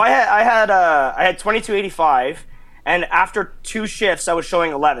 so I had 2285, and after 2 shifts I was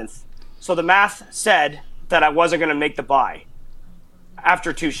showing 11th. So the math said that I wasn't going to make the bye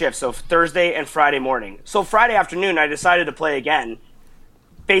after 2 shifts. So Thursday and Friday morning. So Friday afternoon I decided to play again,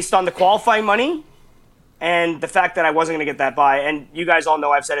 based on the qualifying money and the fact that I wasn't going to get that bye. And you guys all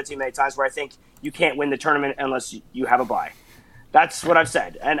know I've said it to you many times where I think you can't win the tournament unless you have a bye. That's what I've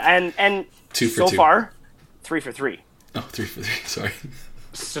said. And 2 for so 2. far, 3 for 3. Oh, 3 for 3. Sorry.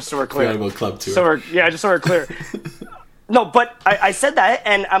 Just so we're clear. Forgot about club tour. Just so we're clear. No, but I said that,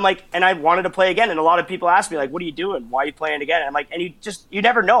 and I'm like, and I wanted to play again, and a lot of people asked me, like, what are you doing? Why are you playing again? And I'm like, and you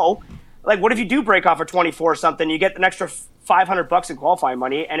never know. Like, what if you do break off a 24 or something, you get an extra $500 in qualifying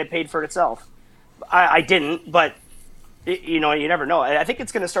money, and it paid for itself. I didn't, but, you never know. I think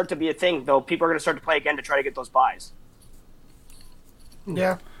it's going to start to be a thing, though. People are going to start to play again to try to get those buys.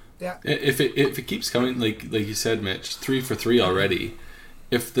 Yeah. If it keeps coming, like you said, Mitch, 3 for 3 already.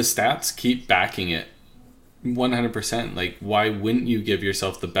 If the stats keep backing it 100%, like, why wouldn't you give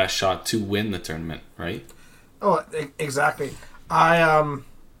yourself the best shot to win the tournament, right? Oh, exactly.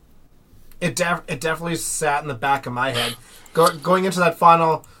 It definitely sat in the back of my head. Going into the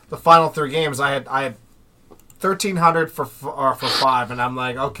final 3 games, I had 1,300 for 5, and I'm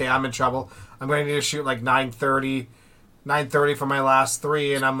like, okay, I'm in trouble. I'm going to need to shoot like 930 for my last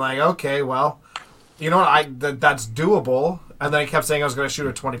 3, and I'm like, okay, well, you know what? That's doable. And then I kept saying I was going to shoot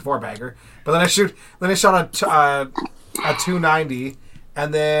a 24 bagger, but then I shot a 290,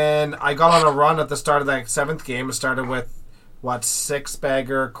 and then I got on a run at the start of that 7th game. It started with 6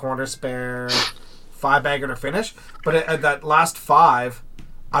 bagger, corner spare, 5 bagger to finish. But at that last 5,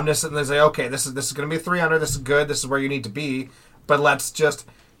 I'm just sitting there saying, okay, this is going to be 300. This is good. This is where you need to be. But let's just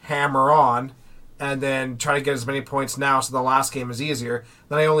hammer on and then try to get as many points now so the last game is easier.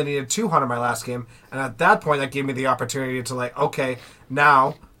 Then I only needed 200 my last game. And at that point, that gave me the opportunity to, like, okay,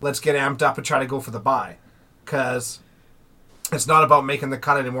 now let's get amped up and try to go for the bye. Because it's not about making the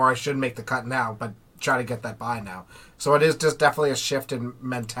cut anymore. I should make the cut now, but try to get that bye now. So it is just definitely a shift in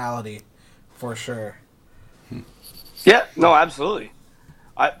mentality, for sure. Yeah, no, absolutely.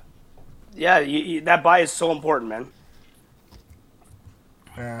 That bye is so important, man.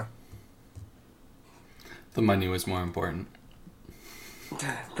 Yeah. The money was more important.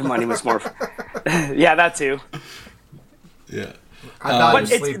 The money was more. Yeah, that too. Yeah. I value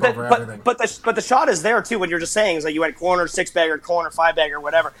But sleep over everything. but the shot is there too. When you're just saying is like you went corner 6-bagger, corner 5-bagger,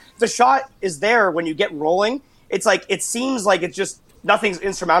 whatever. The shot is there when you get rolling. It's like it seems like it's just nothing's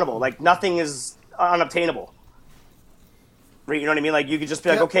insurmountable. Like nothing is unobtainable. Right? You know what I mean? Like you could just be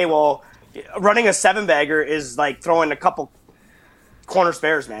like, Yep. okay, well, running a 7-bagger is like throwing a couple corner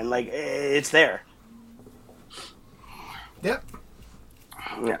spares, man. Like it's there. Yep.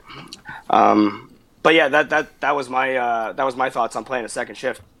 Yeah. But yeah, that was my thoughts on playing a second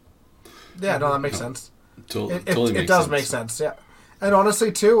shift. Yeah, no, that makes sense. Totally It does make sense, yeah. And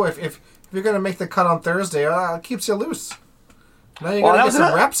honestly, too, if you're going to make the cut on Thursday, it keeps you loose. Now you got to get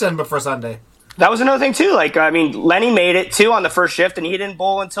some reps in before Sunday. That was another thing too. Like, I mean, Lenny made it too on the first shift, and he didn't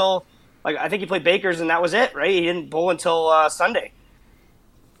bowl until like I think he played Baker's, and that was it, right? He didn't bowl until Sunday.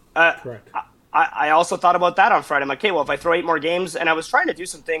 Correct. I also thought about that on Friday. I'm like, okay, well, if I throw 8 more games, and I was trying to do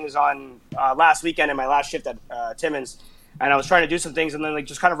some things on last weekend in my last shift at Timmins, and I was trying to do some things and then like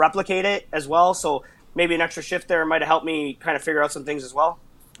just kind of replicate it as well. So maybe an extra shift there might have helped me kind of figure out some things as well.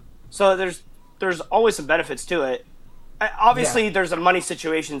 So there's always some benefits to it. Obviously, there's a money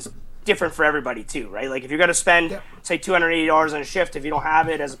situations different for everybody too, right? Like if you're going to spend say $280 on a shift, if you don't have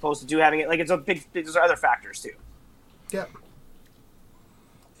it as opposed to having it, like it's a big. There's other factors too. Yep.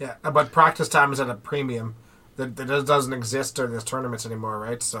 Yeah, but practice time is at a premium that doesn't exist during these tournaments anymore,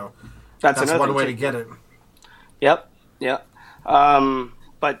 right? So that's one way to get it. Yep.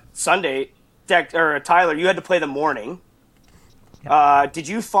 But Sunday, Tyler, you had to play the morning. Yep. Did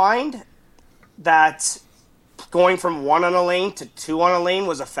you find that going from 1 on a lane to 2 on a lane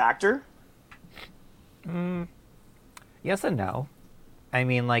was a factor? Yes and no. I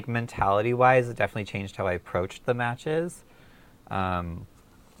mean, like, mentality-wise, it definitely changed how I approached the matches.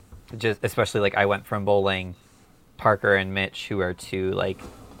 Just especially, like, I went from bowling Parker and Mitch, who are two, like,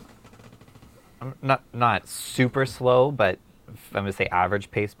 not super slow, but I'm going to say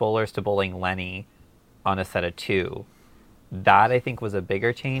average pace bowlers, to bowling Lenny on a set of 2. That, I think, was a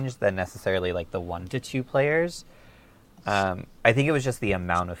bigger change than necessarily, like, the 1 to 2 players. I think it was just the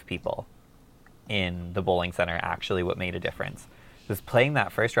amount of people in the bowling center actually what made a difference. Because playing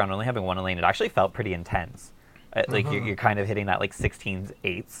that first round, only having 1 lane, it actually felt pretty intense. Like, you're kind of hitting that, like, 16s,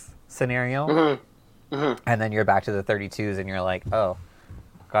 8s scenario. And then you're back to the 32s, and you're like, oh,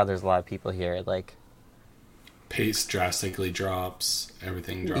 God, there's a lot of people here. Like, pace drastically drops,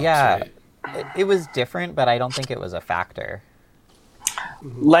 everything drops. Yeah, right? it was different, but I don't think it was a factor.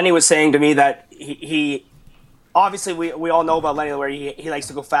 Lenny was saying to me that he obviously we all know about Lenny where he likes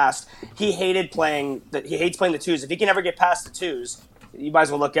to go fast. He hates playing the 2s. If he can ever get past the 2s, you might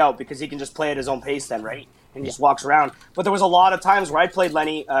as well look out because he can just play at his own pace then, right? And he just walks around. But there was a lot of times where I played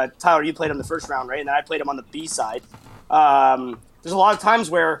Lenny. Tyler, you played him the first round, right? And then I played him on the B side. There's a lot of times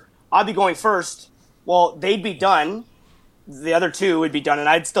where I'd be going first. Well, they'd be done. The other 2 would be done, and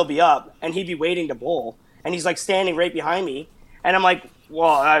I'd still be up, and he'd be waiting to bowl. And he's, like, standing right behind me. And I'm like,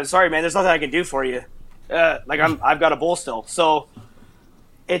 well, sorry, man, there's nothing I can do for you. I've got a bowl still. So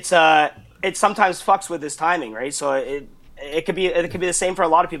it sometimes fucks with his timing, right? So it could be the same for a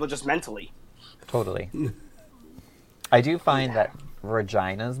lot of people just mentally. Totally. I do find that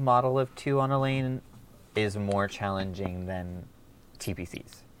Regina's model of 2 on a lane is more challenging than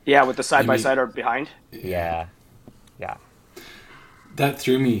TPC's. Yeah, with the side-by-side or behind. Yeah. That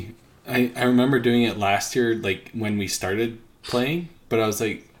threw me. I remember doing it last year, like, when we started playing, but I was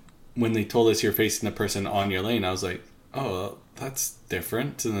like, when they told us you're facing the person on your lane, I was like, oh, that's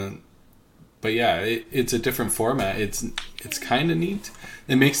different. And then, but yeah, it's a different format. It's kind of neat.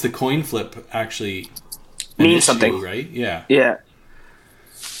 It makes the coin flip actually mean something, right? Yeah.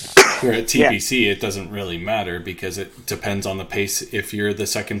 Where at TPC, it doesn't really matter because it depends on the pace if you're the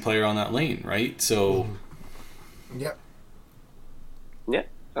second player on that lane, right? So, Yep. Yeah,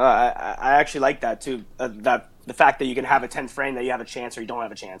 I actually like that too. That the fact that you can have a 10th frame that you have a chance or you don't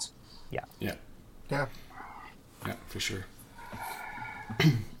have a chance. Yeah, for sure.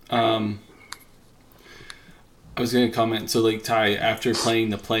 I was going to comment. So, like, Ty, after playing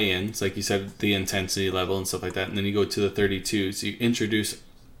the play-ins, like you said, the intensity level and stuff like that, and then you go to the 32, so you introduce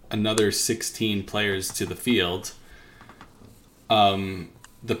another 16 players to the field.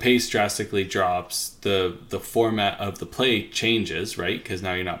 The pace drastically drops. The format of the play changes, right? Because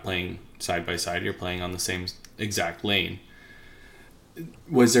now you're not playing side by side. You're playing on the same exact lane.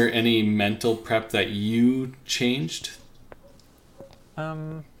 Was there any mental prep that you changed?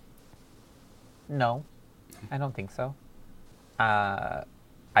 No, I don't think so. I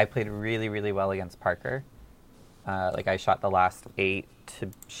played really, really well against Parker. Like I shot the last 8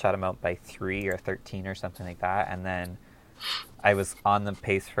 to shut him out by 3 or 13 or something like that, and then I was on the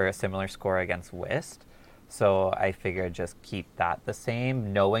pace for a similar score against Whist. So I figured just keep that the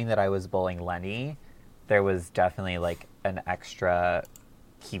same. Knowing that I was bowling Lenny, there was definitely like an extra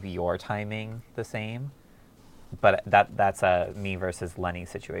keep your timing the same. But that's a me versus Lenny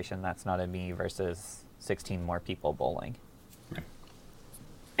situation. That's not a me versus 16 more people bowling.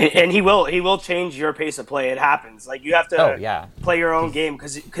 And he will change your pace of play. It happens. Like you have to play your own game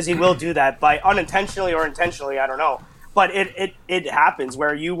because he will do that by unintentionally or intentionally. I don't know, but it happens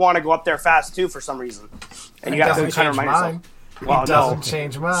where you want to go up there fast too for some reason, and you have to kind of remind yourself. Well, it doesn't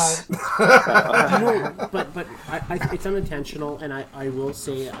change mine. but it's unintentional, and I will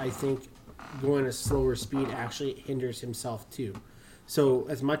say I think going a slower speed actually hinders himself too. So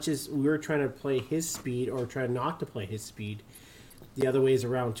as much as we're trying to play his speed or try not to play his speed, the other way is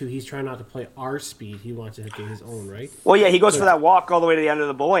around too. He's trying not to play our speed. He wants to get his own, right? Well, yeah, he goes for that walk all the way to the end of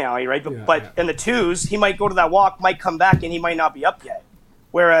the bowling alley, right? But in the twos, he might go to that walk, might come back, and he might not be up yet.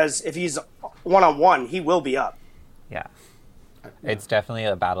 Whereas if he's one-on-one, he will be up. Yeah. It's definitely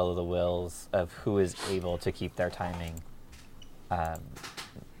a battle of the wills of who is able to keep their timing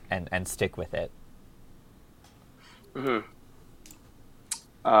and stick with it. Mm-hmm.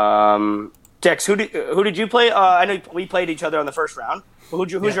 Dex, who did you play? I know we played each other on the first round.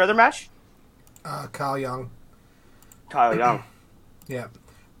 Who's your other match? Kyle Young. Kyle Young. Yeah.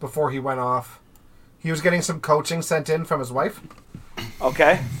 Before he went off. He was getting some coaching sent in from his wife.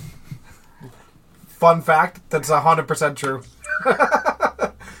 Okay. Fun fact, that's 100% true.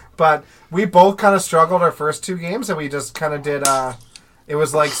 But we both kind of struggled our first 2 games, and we just kind of did, it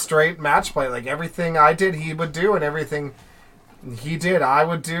was like straight match play. Like everything I did, he would do, and everything he did, I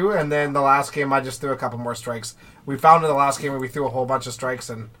would do, and then the last game, I just threw a couple more strikes. We found in the last game where we threw a whole bunch of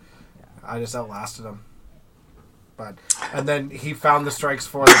strikes, and I just outlasted him. And then he found the strikes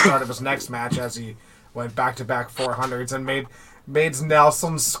for the start of his next match as he went back-to-back 400s and made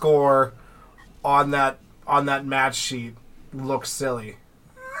Nelson's score on that match sheet look silly.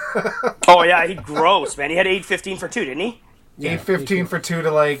 Oh, yeah, he gross, man. He had 815 for 2, didn't he? Yeah, 815 for 2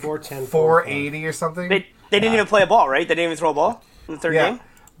 to like 480 or something. They didn't even play a ball, right? They didn't even throw a ball in the third game?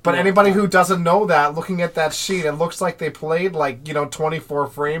 But anybody who doesn't know that, looking at that sheet, it looks like they played 24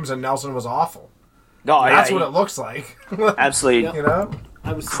 frames and Nelson was awful. No, That's what it looks like. Absolutely. You know?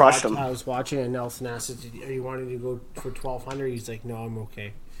 I was crushed him. I was watching and Nelson asked, "Are you wanting to go for 1200?" He's like, "No, I'm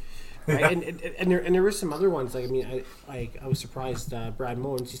okay." Right? and there were some other ones. Like I was surprised. Brad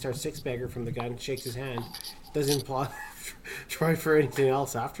Mowens, he starts 6-bagger from the gun, shakes his hand, doesn't try for anything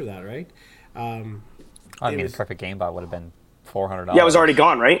else after that, right? The perfect game bot would have been $400. Yeah, it was already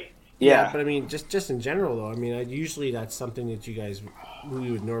gone, right? Yeah. But I mean, just in general, though, I mean, usually that's something that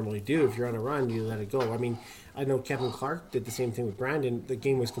we would normally do. If you're on a run, you let it go. I mean, I know Kevin Clark did the same thing with Brandon. The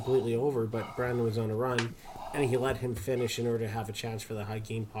game was completely over, but Brandon was on a run, and he let him finish in order to have a chance for the high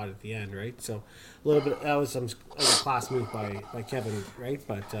game pot at the end, right? So a little bit that was a class move by Kevin, right?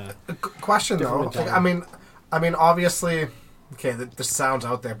 But question though, I mean, obviously, okay, this sounds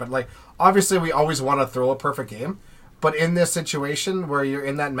out there, but obviously, we always want to throw a perfect game. But in this situation where you're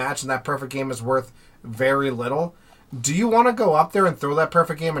in that match and that perfect game is worth very little, do you want to go up there and throw that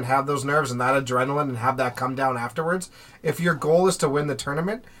perfect game and have those nerves and that adrenaline and have that come down afterwards? If your goal is to win the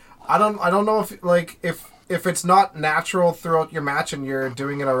tournament, I don't know if it's not natural throughout your match and you're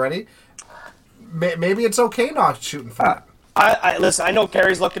doing it already, maybe it's okay not shooting for that. I listen. I know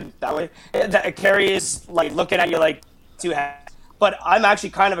Carrie's looking that way. Carrie is looking at you like two hats. But I'm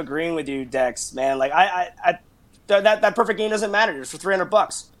actually kind of agreeing with you, Dex. Man, that perfect game doesn't matter. It's for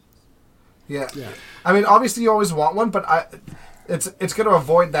 $300. Yeah. I mean, obviously you always want one, but it's going to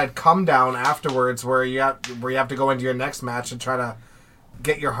avoid that come down afterwards where you have to go into your next match and try to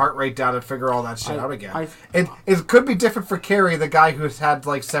get your heart rate down and figure all that shit out again. It could be different for Carey, the guy who's had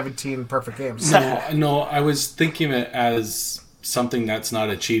 17 perfect games. No, I was thinking it as something that's not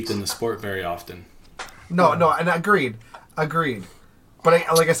achieved in the sport very often. No, and agreed. But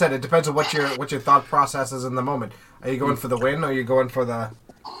like I said, it depends on what your thought process is in the moment. Are you going for the win or are you going for the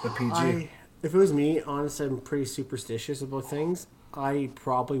PG? If it was me, honestly, I'm pretty superstitious about things. I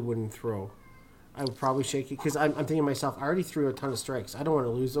probably wouldn't throw. I would probably shake it because I'm thinking to myself, I already threw a ton of strikes. I don't want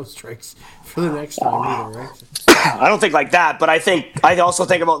to lose those strikes for the next time either, right? I don't think like that, but I also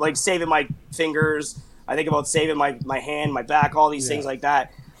think about saving my fingers. I think about saving my hand, my back, all these things like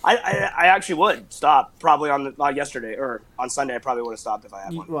that. I actually would stop probably on yesterday or on Sunday. I probably would have stopped if I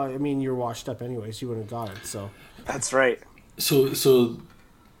had one. Well, I mean, you're washed up anyways. You wouldn't have got it, so. That's right. So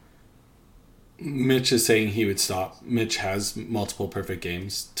Mitch is saying he would stop. Mitch has multiple perfect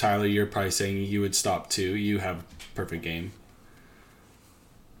games. Tyler, you're probably saying you would stop too. You have perfect game.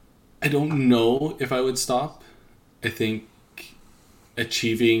 I don't know if I would stop. I think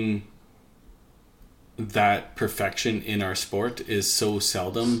achieving that perfection in our sport is so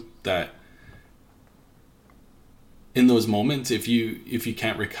seldom that in those moments, if you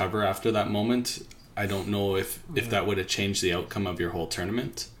can't recover after that moment, I don't know if that would have changed the outcome of your whole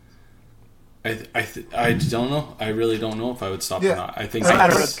tournament. I don't know. I really don't know if I would stop or not. I think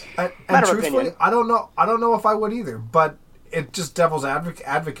and truthfully, I don't know. I don't know if I would either. But it just devil's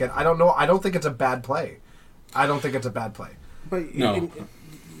advocate. I don't know. I don't think it's a bad play. I don't think it's a bad play. But no.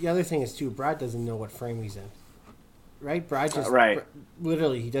 The other thing is too, Brad doesn't know what frame he's in. Right? Brad just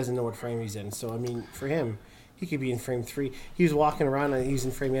literally he doesn't know what frame he's in. So I mean, for him, he could be in frame 3. He was walking around and he's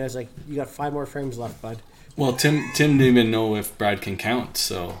in frame 8. I was like, you got 5 more frames left, bud. Well, Tim didn't even know if Brad can count,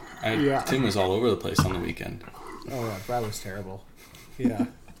 so Tim was all over the place on the weekend. Oh, yeah, Brad was terrible. Yeah.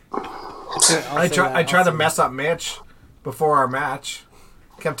 I tried to mess up Mitch before our match.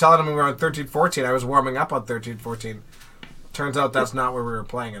 Kept telling him we were on 13-14. I was warming up on 13-14. Turns out that's not where we were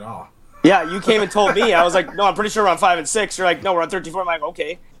playing at all. Yeah, you came and told me. I was like, no, I'm pretty sure we're on 5 and 6. You're like, no, we're on 13-4. I'm like,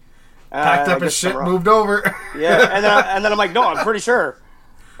 okay. Packed up his shit, moved over. Yeah, and then I'm like, no, I'm pretty sure.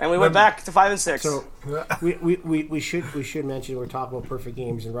 And we went back to 5 and 6. So we should mention we're talking about perfect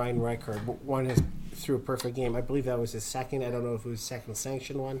games, and Ryan Reichert, one has threw a perfect game. I believe that was his second. I don't know if it was second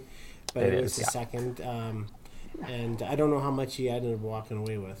sanctioned one, but it was his second. And I don't know how much he ended up walking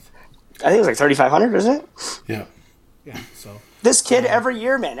away with. I think it was like 3,500, isn't it? Yeah. Yeah. So this kid every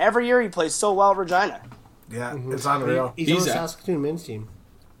year, man, every year he plays so well at Regina. Yeah, it's unreal. He's on the Saskatoon men's team.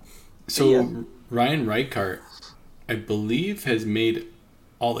 So Ryan Reichart, I believe, has made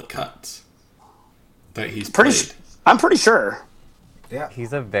all the cuts that he's played. I'm pretty sure. Yeah,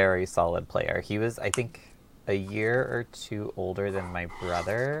 he's a very solid player. He was, I think, a year or two older than my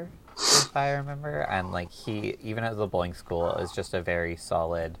brother, if I remember. And like he, even at the bowling school, is just a very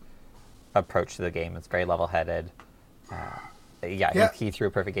solid approach to the game. It's very level-headed. He threw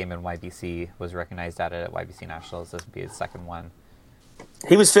a perfect game in YBC. Was recognized at it at YBC Nationals. This would be his second one.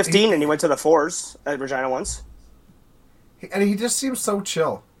 He was 15 and he went to the 4s at Regina once. And he just seems so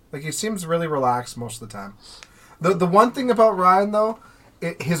chill. Like, he seems really relaxed most of the time. The one thing about Ryan, though,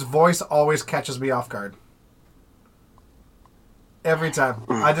 his voice always catches me off guard. Every time.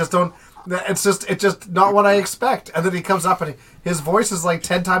 I just don't... It's just not what I expect. And then he comes up and his voice is like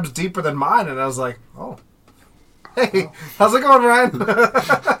 10 times deeper than mine. And I was like, oh. Hey, how's it going,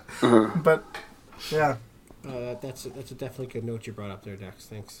 Ryan? But, yeah. That's a definitely good note you brought up there, Dex.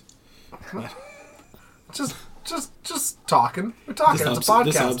 Thanks. Just talking. We're talking. It's a podcast.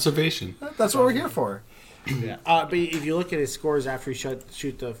 This observation. That's what we're here for. Yeah. But if you look at his scores after he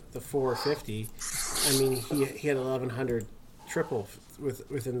shoot the 450, I mean, he had 1,100 triple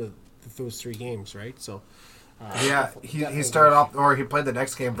within those 3 games, right? So. He started off, or he played the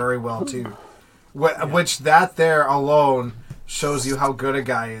next game very well too. Which that there alone shows you how good a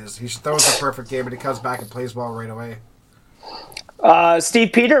guy is. He throws the perfect game and he comes back and plays well right away.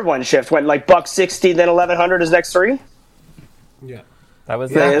 Steve Peter one shift went like $160, then 1,100 his next 3. Yeah, that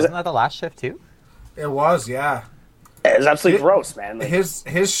was wasn't that the last shift too? It was, yeah. It was absolutely gross, man. Like, his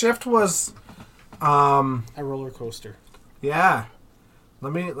shift was a roller coaster. Yeah.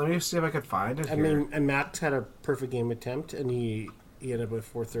 Let me see if I could find it. I mean, and Matt had a perfect game attempt, and he ended up with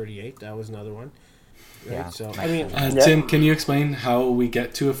 438. That was another one. Right? Yeah. So I mean, Tim, can you explain how we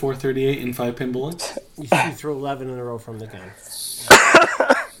get to a 438 in 5-pin bowling? You throw 11 in a row from the gun.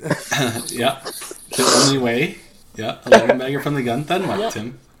 Yeah, the only way. Yeah, 11 bagger from the gun. Then what,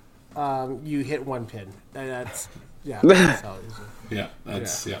 Tim? You hit 1 pin. That's That's how it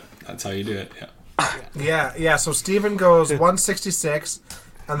is. Yeah, that's how you do it. Yeah. So Steven goes 166,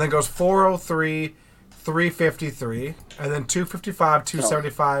 and then goes 403, 353, and then 255,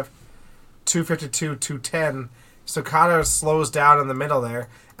 275, 252, 210. So kind of slows down in the middle there,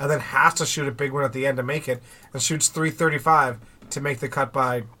 and then has to shoot a big one at the end to make it, and shoots 335 to make the cut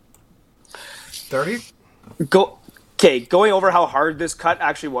by 30. Going over how hard this cut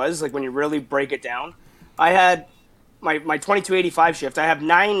actually was, like when you really break it down, I had my 2285 shift. I have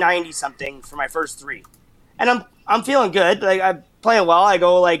 990 something for my first 3, and I'm feeling good. Like I'm playing well. I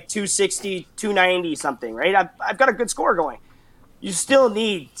go like 260, 290 something. Right? I've got a good score going. You still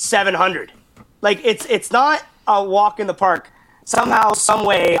need 700. Like it's not a walk in the park. Somehow, some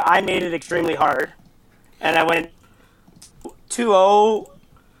way, I made it extremely hard, and I went 2-0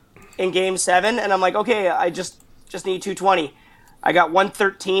 in game 7, and I'm like, okay, I just need 220. I got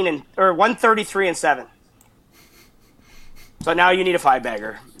 133 and 7. So now you need a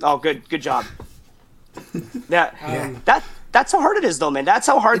 5-bagger. Oh, good job. Yeah, that's how hard it is, though, man. That's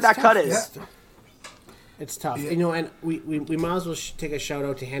how hard that tough. cut is. Yeah. It's tough, and we might as well take a shout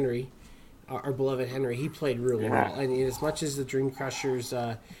out to Henry, our beloved Henry. He played really well, and as much as the Dream Crushers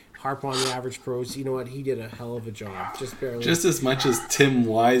harp on the average pros, you know what? He did a hell of a job, just barely. Just as much as Tim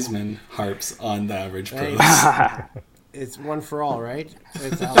Wiseman harps on the average pros. It's one for all, right?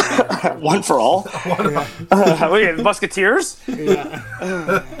 It's One for all. Wait, Musketeers. We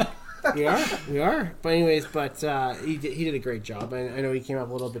are. But anyways, he did a great job. I know he came up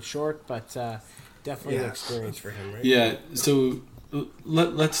a little bit short, but definitely an experience for him, right? Yeah. So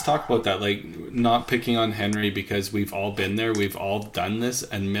let's talk about that. Like, not picking on Henry because we've all been there, we've all done this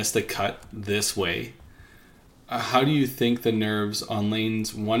and missed a cut this way. How do you think the nerves on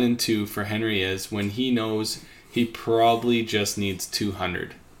lanes 1 and 2 for Henry is when he knows he probably just needs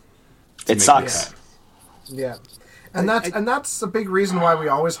 200? It sucks. Yeah. And that's a big reason why we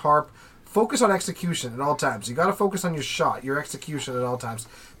always harp focus on execution at all times. You got to focus on your shot, your execution at all times,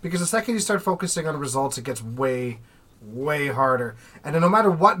 because the second you start focusing on results, it gets way harder. And then no matter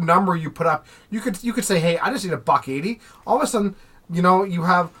what number you put up, you could say, "Hey, I just need $180." All of a sudden, you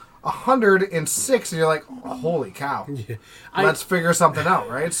have 106, and you're like, oh, "Holy cow!" Yeah. Let's figure something out,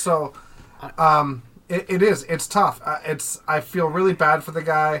 right? So, it's tough. I feel really bad for the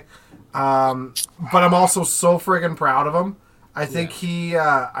guy. But I'm also so friggin' proud of him. I think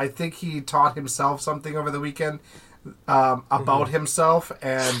he taught himself something over the weekend about himself,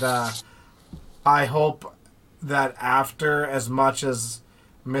 and I hope that after, as much as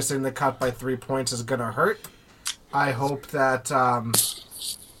missing the cut by 3 points is gonna hurt, I hope that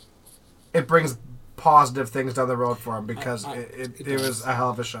it brings positive things down the road for him, because it was a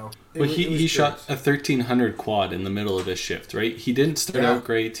hell of a show. But he shot a 1300 quad in the middle of his shift, right? He didn't start out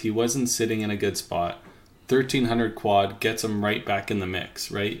great. He wasn't sitting in a good spot. 1300 quad gets him right back in the mix,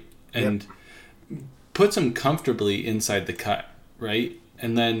 right? And puts him comfortably inside the cut, right?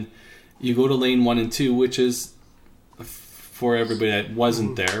 And then you go to lane 1 and 2, which is, for everybody that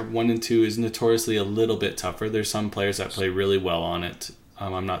wasn't there, 1 and 2 is notoriously a little bit tougher. There's some players that play really well on it.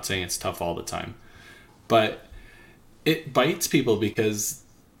 I'm not saying it's tough all the time. But it bites people because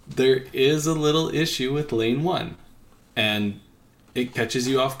there is a little issue with lane 1. And it catches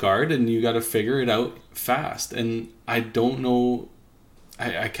you off guard, and you got to figure it out fast. And I don't know,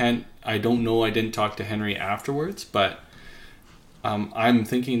 I don't know, I didn't talk to Henry afterwards, but I'm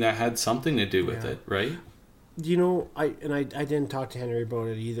thinking that had something to do with it, right? I didn't talk to Henry about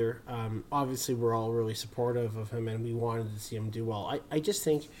it either. Obviously, we're all really supportive of him, and we wanted to see him do well. I just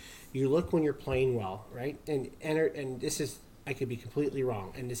think you look when you're playing well, right? And this is, I could be completely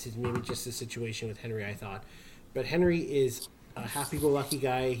wrong, and this is maybe just the situation with Henry, I thought. But Henry is a happy-go-lucky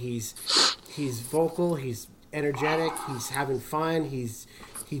guy. He's vocal, he's energetic, he's having fun,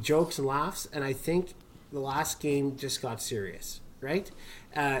 he jokes and laughs, and I think the last game just got serious, right?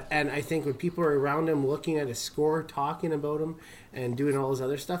 And I think when people are around him looking at his score, talking about him, and doing all his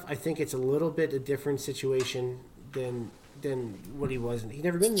other stuff, I think it's a little bit a different situation than what he was. He's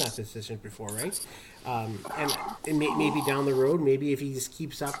never been in that position before, right? And maybe down the road, maybe if he just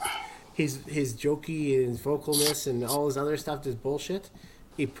keeps up his jokey and his vocalness and all his other stuff, this bullshit,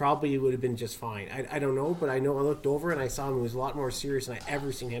 he probably would have been just fine. I don't know, but I know I looked over and I saw him. He was a lot more serious than I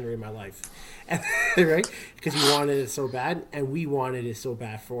ever seen Henry in my life, right? Because he wanted it so bad, and we wanted it so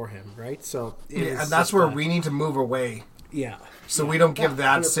bad for him, right? So and that's where we need to move away. Yeah. So we don't give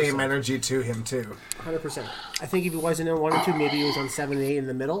that 100%. Same energy to him too. 100%. I think if he wasn't in 1 and 2, maybe he was on 7 and 8 in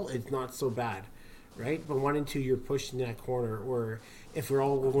the middle. It's not so bad, right? But 1 and 2, you're pushed in that corner where if we're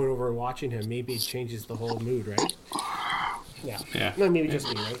all going over and watching him, maybe it changes the whole mood, right? Yeah. No, maybe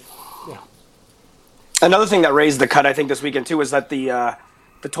just me, right? Yeah. Another thing that raised the cut, I think, this weekend too, was that the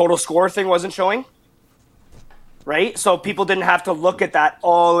total score thing wasn't showing. Right? So people didn't have to look at that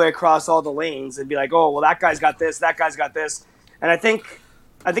all the way across all the lanes and be like, oh, well, that guy's got this, that guy's got this. And I think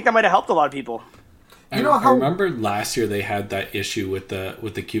that might have helped a lot of people. I remember last year they had that issue with the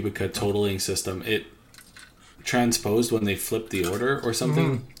Cubica totaling system. It transposed when they flipped the order or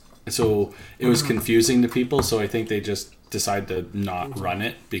something. Mm-hmm. So it was confusing to people. So I think they just decided to not run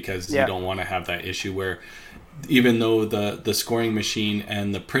it because you don't want to have that issue where even though the scoring machine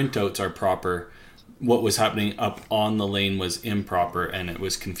and the printouts are proper, what was happening up on the lane was improper and it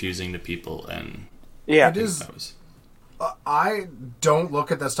was confusing to people. And it is. I don't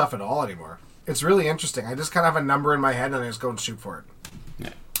look at that stuff at all anymore. It's really interesting. I just kind of have a number in my head and I just go and shoot for it.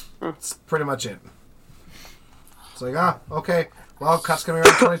 Yeah. That's pretty much it. It's like, okay. Well, cut's going to be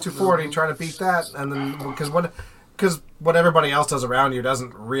around 2240, trying to beat that. And then, because what everybody else does around you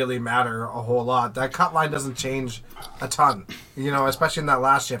doesn't really matter a whole lot. That cut line doesn't change a ton. Especially in that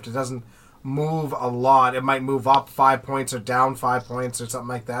last shift. It doesn't move a lot. It might move up 5 points or down 5 points or something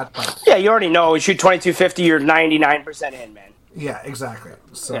like that. But Yeah, you already know. You shoot 2250, you're 99% in, man. yeah, exactly.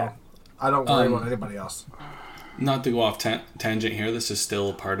 So Yeah. I don't worry about anybody else. Not to go off tangent here, this is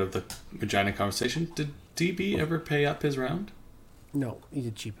still part of the Regina conversation. Did DB ever pay up his round? No, he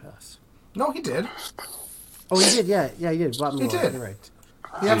did cheap pass. No, he did. Oh, he did. Yeah, he did. Bought me He one. did. You're right.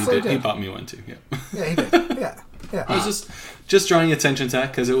 He absolutely He did. bought me one too. Yeah. Yeah, he did. Yeah. I was just drawing attention to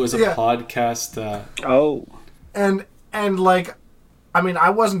that because it was a Yeah. podcast. Oh. And like, I mean, I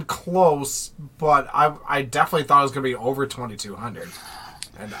wasn't close, but I definitely thought it was going to be over 2,200.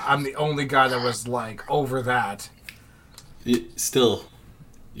 And I'm the only guy that was, like, over that. Still,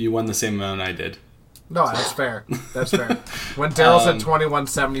 you won the same amount I did. No, that's fair. That's fair. When Daryl said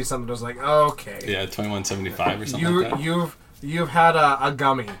 2170 something, I was like, okay. Yeah, 2175 or something like that. You've had a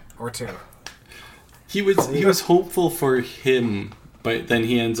gummy or two. He was hopeful for him, but then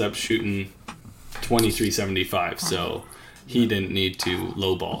he ends up shooting 2375, so he didn't need to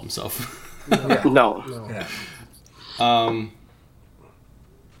lowball himself. Yeah. No. Yeah.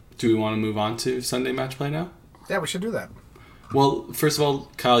 Do we want to move on to Sunday match play now? Yeah, we should do that. Well, first of all,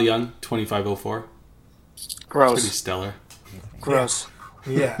 Kyle Young, 2504. Pretty Gross. stellar. Gross.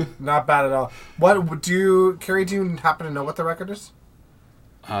 Yeah, not bad at all. Carrie, do you happen to know what the record is?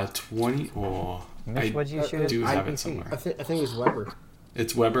 20. Oh, Mitch, what'd you shoot at do have it TPC? somewhere. I think it was Weber.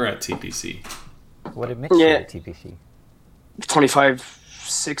 It's Weber at TPC. What did Mitch Yeah. shoot at TPC?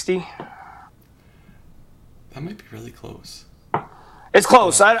 2560. That might be really close. It's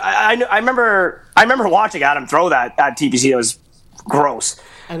close. I remember watching Adam throw that at TPC. It was gross.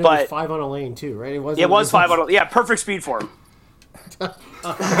 And it But- was 5 on a lane too, right? It was 5 on. Yeah, perfect speed for him.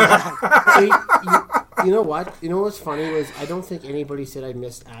 Hey, you know what? You know what's funny was I don't think anybody said I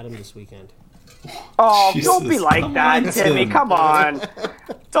missed Adam this weekend. Oh, Jesus, don't be like come that, on, Timmy. Tim. Come on.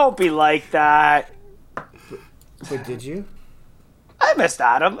 Don't be like that. But did you? I missed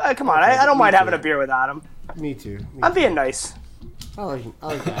Adam. Come on. I don't me mind too. having a beer with Adam. Me too. I'm being nice. I like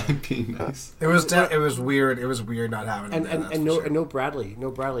that. Being nice. It was weird. It was weird not having him. And there, and that's no for sure. no Bradley,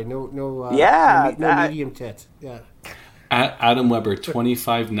 no Yeah, no that- medium tit. Yeah. Adam Weber,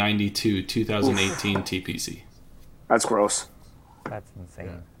 2592, 2018 TPC. That's gross. That's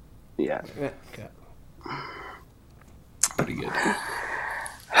insane. Yeah. Yeah. Pretty good.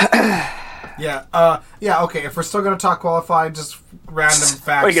 Yeah. Okay. If we're still gonna talk qualified, just random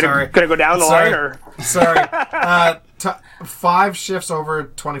facts. Are you Sorry. gonna go down the Sorry. line or? Sorry. 5 shifts over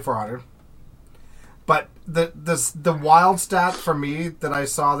 2,400. But the wild stat for me that I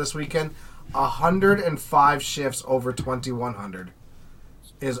saw this weekend, 105 shifts over 2,100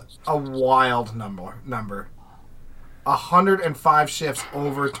 is a wild number. 105 shifts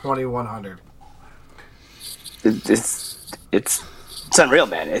over 2,100. It's unreal,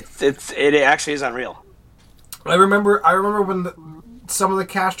 man. It actually is unreal. I remember when some of the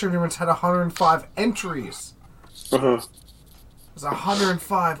cash tournaments had 105 entries. Uh-huh. It was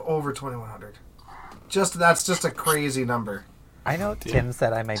 105 over 2,100. That's just a crazy number. I know Tim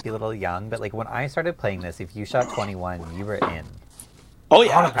said I might be a little young, but like when I started playing this, if you shot 21, you were in. Oh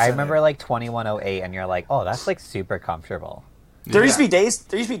yeah. I remember like 2108, and you're like, oh, that's like super comfortable. There used to be days,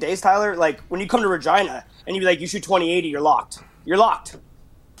 Tyler, like when you come to Regina and you be like, you shoot 2080, you're locked. You're locked.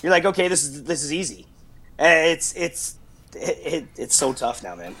 You're like, okay, this is easy. And it's so tough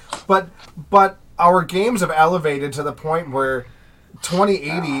now, man. But our games have elevated to the point where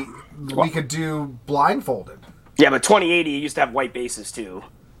 2080 we could do blindfolded. Yeah, but 2080 used to have white bases too.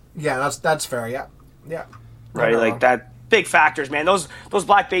 Yeah, that's fair. Yeah. Right, No. like that. Big factors, man. Those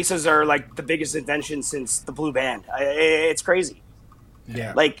black bases are like the biggest invention since the blue band. It's crazy.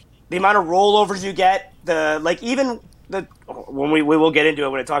 Yeah. Like the amount of rollovers you get, when we will get into it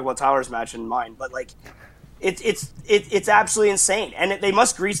when I talk about Tyler's match and mine, but like it's absolutely insane. And they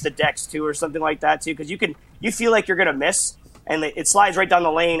must grease the decks too, or something like that too, because you feel like you're gonna miss, and it slides right down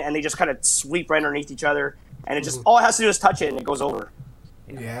the lane, and they just kind of sweep right underneath each other, and it just all it has to do is touch it, and it goes over.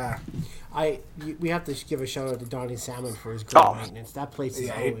 Yeah. We have to give a shout out to Donnie Salmon for his great Oh. maintenance. That place is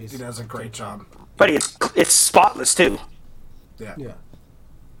Yeah, always he does a great job. But it's spotless too. Yeah. Yeah.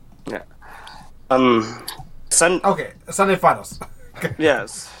 Yeah. Okay, Sunday finals.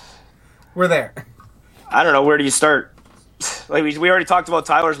 Yes. We're there. I don't know, where do you start? Like we already talked about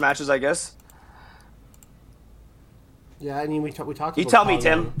Tyler's matches, I guess. Yeah, I mean we talked. You about tell me, Kyle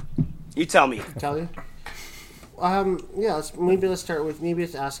Tim. Young. You tell me. Tell you. Yeah. Let's start with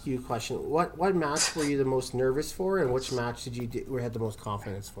let's ask you a question. What match were you the most nervous for, and which match did you had the most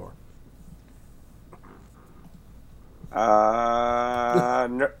confidence for?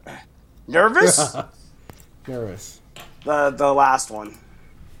 Nervous? Nervous. The last one.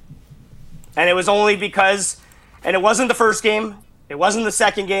 And it was only because, and it wasn't the first game, it wasn't the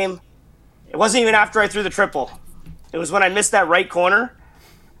second game, it wasn't even after I threw the triple. It was when I missed that right corner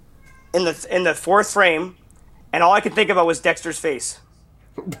in the fourth frame, and all I could think about was Dexter's face.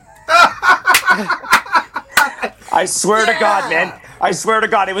 I swear to God, man. I swear to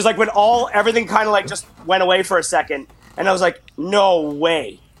God. It was like when everything kind of like just went away for a second, and I was like, no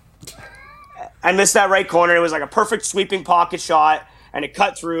way. I missed that right corner. It was like a perfect sweeping pocket shot, and it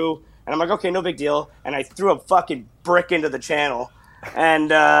cut through. And I'm like, okay, no big deal. And I threw a fucking brick into the channel.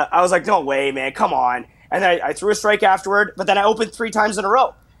 And I was like, no way, man, come on. And then I threw a strike afterward, but then I opened 3 times in a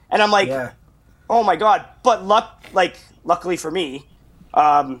row. And I'm like, oh my God. But luckily for me,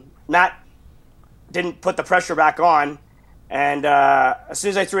 Matt didn't put the pressure back on. And as soon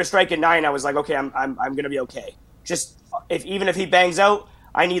as I threw a strike at 9, I was like, okay, I'm going to be okay. Just even if he bangs out,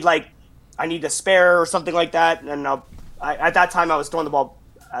 I need a spare or something like that. And at that time I was throwing the ball.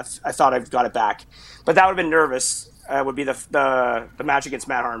 I thought I've got it back, but that would have been nervous. Would be the match against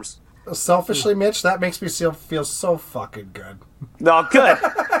Matt Harms. Selfishly, Mitch, that makes me feel so fucking good. No, good.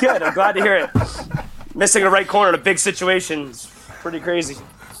 I'm glad to hear it. Missing a right corner in a big situation is pretty crazy.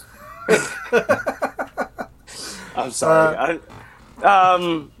 I'm sorry.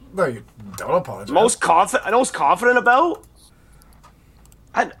 No, you don't apologize. Most confident about?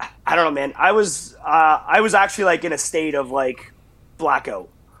 I don't know, man. I was actually like in a state of like blackout.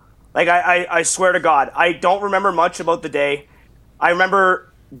 Like I swear to God, I don't remember much about the day. I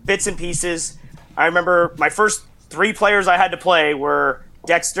remember bits and pieces. I remember my first 3 players I had to play were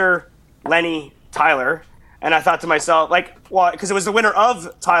Dexter, Lenny, Tyler, and I thought to myself, like, well, because it was the winner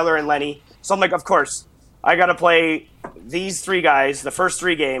of Tyler and Lenny, so I'm like, of course, I got to play these 3 guys the first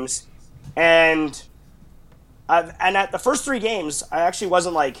 3 games, and at the first 3 games, I actually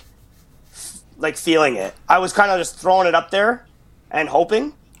wasn't like feeling it. I was kind of just throwing it up there and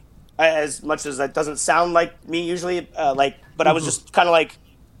hoping, as much as that doesn't sound like me usually, but I was just kind of like,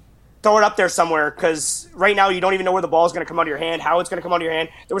 throw it up there somewhere, because right now you don't even know where the ball is going to come out of your hand, how it's going to come out of your hand.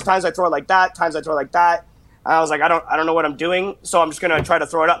 There was times I throw it like that, times I throw it like that. And I was like, I don't know what I'm doing, so I'm just going to try to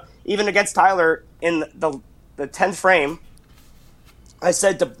throw it up. Even against Tyler in the 10th frame, I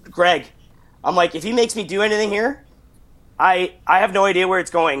said to Greg, I'm like, if he makes me do anything here, I have no idea where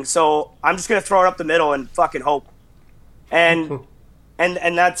it's going, so I'm just going to throw it up the middle and fucking hope. And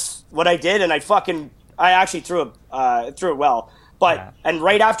and that's what I did, and I actually threw it well. But and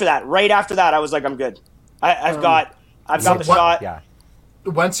right after that, I was like, I'm good. I've got the shot. Yeah.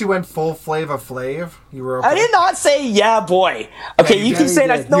 Once you went full Flava Flav, you were okay? I did not say yeah, boy. Okay, Yeah, you can say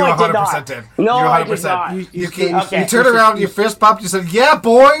that. No, you I did 100% not. did. No, you 100% I did not. You turned around, you fist pumped, you said, yeah,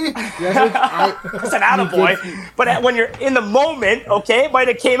 boy! I said, attaboy. But when you're in the moment, okay, it might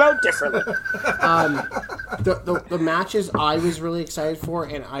have came out differently. The matches I was really excited for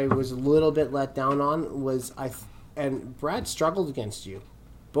and I was a little bit let down on was and Brad struggled against you,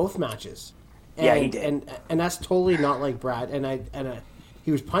 both matches. And, yeah, he did. And that's totally not like Brad. He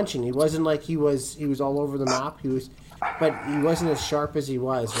was punching. He wasn't like he was all over the map. But he wasn't as sharp as he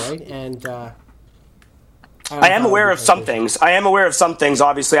was, right? And I am aware of some things.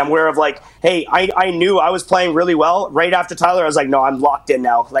 Obviously, I'm aware of like, hey, I knew I was playing really well right after Tyler. I was like, no, I'm locked in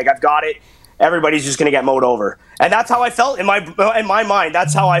now. Like I've got it. Everybody's just gonna get mowed over, and that's how I felt in my mind.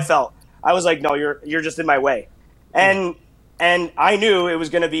 That's how I felt. I was like, no, you're just in my way, and I knew it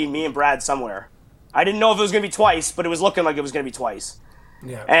was gonna be me and Brad somewhere. I didn't know if it was gonna be twice, but it was looking like it was gonna be twice.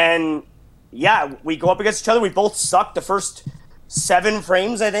 Yeah. And yeah, we go up against each other. We both sucked the first 7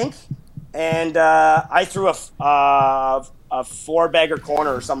 frames, I think. And I threw a 4-bagger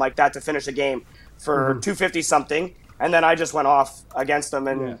corner or something like that to finish the game for 250 something. And then I just went off against them.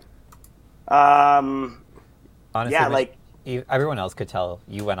 And honestly, yeah, like everyone else could tell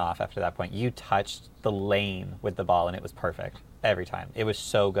you went off after that point. You touched the lane with the ball and it was perfect every time. It was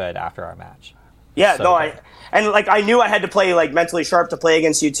so good after our match. Yeah, so no, good. I knew I had to play like mentally sharp to play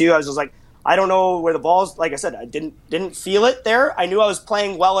against you too. I was just like, I don't know where the ball's. Like I said, I didn't feel it there. I knew I was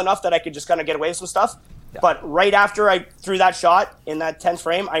playing well enough that I could just kind of get away with some stuff. Yeah. But right after I threw that shot in that 10th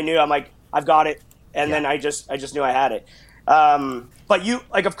frame, I knew I'm like, I've got it, and then I just knew I had it. But you,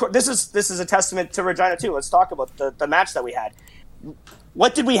 like, of course, this is a testament to Regina too. Let's talk about the match that we had.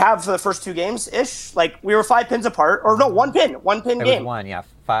 What did we have for the first 2 games ish? Like we were 5 pins apart, or no, one pin It game. was one, yeah,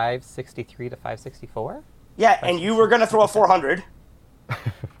 563 to 564. Yeah, and you were gonna throw a 400.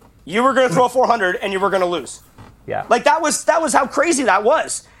 You were gonna throw a 400, and you were gonna lose. Yeah, Like that was how crazy that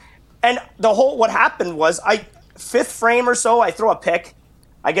was. And what happened was 5th frame or so, I throw a pick,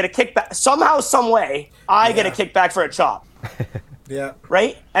 I get a kickback somehow, some way. I get a kickback for a chop. Yeah.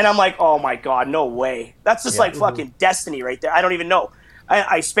 Right? And I'm like, oh my God, no way. That's just like fucking destiny right there. I don't even know.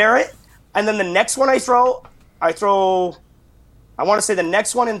 I spare it, and then the next one I throw, I want to say the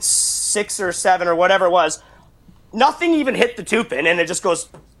next one in 6 or 7 or whatever it was, nothing even hit the 2-pin, and it just goes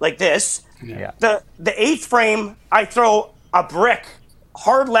like this. Yeah. The 8th frame, I throw a brick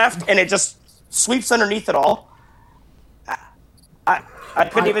hard left, and it just sweeps underneath it all. I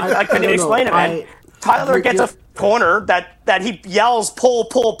couldn't even explain it, man. Tyler gets a corner that he yells, pull,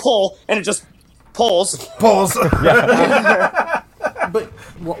 pull, pull, and it just pulls. But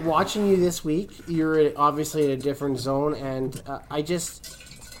watching you this week, you're obviously in a different zone, and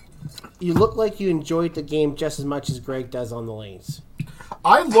you look like you enjoyed the game just as much as Greg does on the lanes.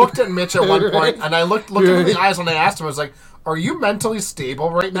 I looked at Mitch at one point, and I looked him in the eyes when I asked him. I was like, "Are you mentally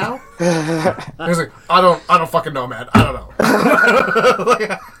stable right now?" He was like, "I don't fucking know, man. I don't know."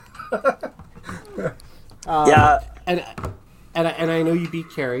 Yeah, and I know you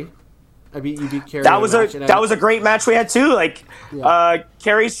beat Carrie. You beat Carrie. That was a great match we had too. Like,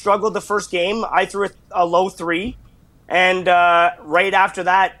 Carrie struggled the first game. I threw a low 3, and right after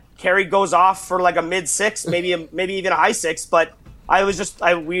that, Carrie goes off for like a mid 6, maybe even a high 6. But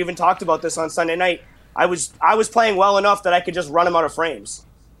we even talked about this on Sunday night. I was playing well enough that I could just run him out of frames.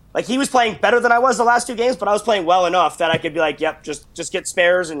 Like, he was playing better than I was the last 2 games, but I was playing well enough that I could be like, yep, just get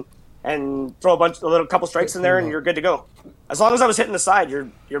spares and throw a couple strikes in there, and you're good to go. As long as I was hitting the side,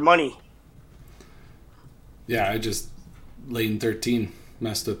 your money. Yeah, I just lane 13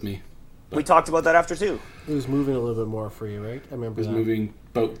 messed with me. But we talked about that after too. It was moving a little bit more for you, right? I remember. It was moving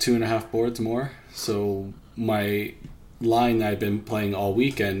about 2.5 boards more. So my line that I've been playing all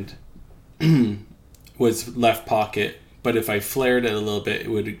weekend was left pocket, but if I flared it a little bit, it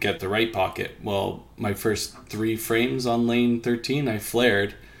would get the right pocket. Well, my first 3 frames on lane 13, I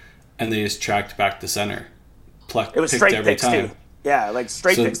flared, and they just tracked back to center. It was straight picks too. Yeah, like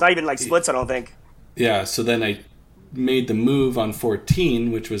straight picks, not even like splits, I don't think. Yeah, so then I made the move on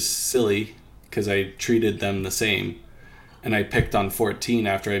 14, which was silly because I treated them the same. And I picked on 14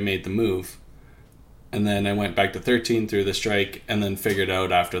 after I made the move. And then I went back to 13 through the strike and then figured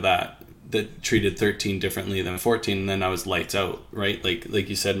out after that treated 13 differently than 14. And then I was lights out, right? Like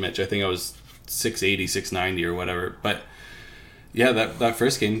you said, Mitch, I think I was 680, 690 or whatever. But yeah, that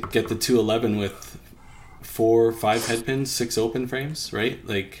first game, get the 211 with 4, 5 head pins, 6 open frames, right?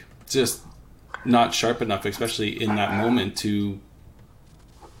 Like, just not sharp enough, especially in that moment, to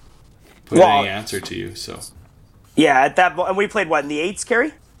put any answer to you. So yeah, at that and we played what in the 8s,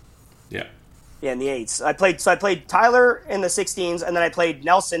 Kerry? Yeah, in the 8s. I played Tyler in the 16s, and then I played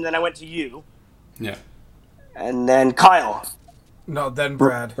Nelson. Then I went to you. Yeah, and then Kyle. No, then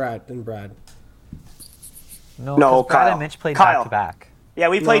Brad. Then Brad. No, Kyle. Brad and Mitch played back to back. Yeah,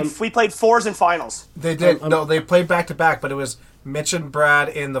 we played 4s and finals. They did. They played back to back, but it was Mitch and Brad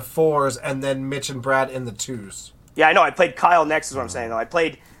in the 4s, and then Mitch and Brad in the 2s. Yeah, I know. I played Kyle next. Is what I'm saying. Though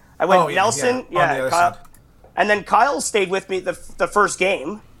I went Nelson. Yeah, Kyle, and then Kyle stayed with me the first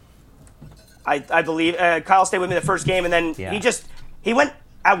game. I believe Kyle stayed with me the first game, and then he went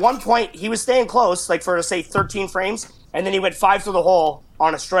at one point. He was staying close, like for say 13 frames, and then he went 5 through the hole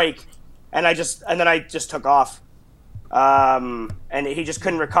on a strike, and then I just took off. And he just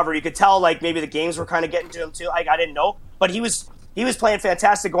couldn't recover. You could tell, like, maybe the games were kind of getting to him too. I didn't know, but he was playing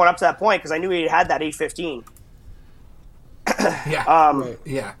fantastic going up to that point because I knew he had that 815. Yeah.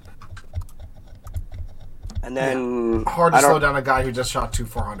 Yeah. And then hard to slow down a guy who just shot 2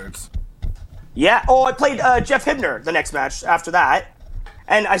 400s. Yeah. Oh, I played Jeff Hibner the next match after that,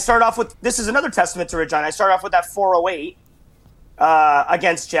 and I started off with, this is another testament to Regina. I started off with that 408.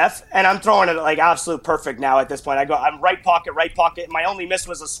 Against Jeff, and I'm throwing it like absolute perfect now at this point. I'm right pocket. My only miss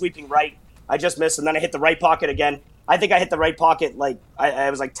was a sweeping right. I just missed, and then I hit the right pocket again. I think I hit the right pocket like I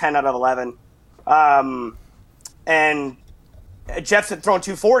was like 10 out of 11. And Jeff had thrown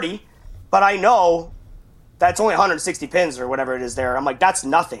 240, but I know that's only 160 pins or whatever it is there. I'm like, that's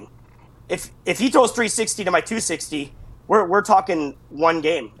nothing. If he throws 360 to my 260, we're talking one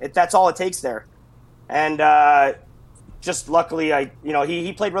game. That's all it takes there. And just luckily,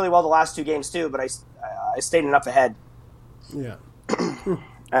 he played really well the last 2 games too, but I stayed enough ahead. Yeah.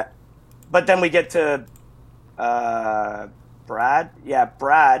 But then we get to Brad. Yeah,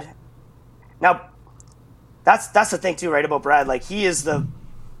 Brad. Now, that's the thing too, right, about Brad. Like, he's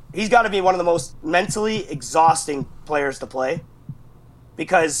got to be one of the most mentally exhausting players to play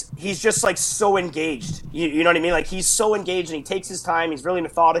because he's just like so engaged. You know what I mean? Like, he's so engaged and he takes his time. He's really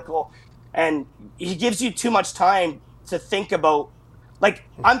methodical, and he gives you too much time to think about. Like,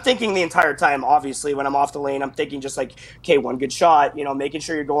 I'm thinking the entire time, obviously, when I'm off the lane, I'm thinking just like, okay, one good shot, making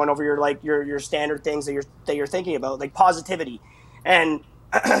sure you're going over your standard things that you're thinking about, like positivity. And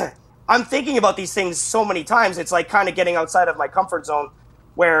I'm thinking about these things so many times, it's like kind of getting outside of my comfort zone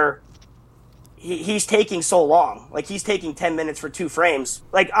where he's taking so long. Like, he's taking 10 minutes for 2 frames.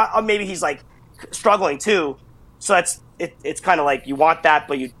 Like, maybe he's like struggling too. So it's kind of like you want that,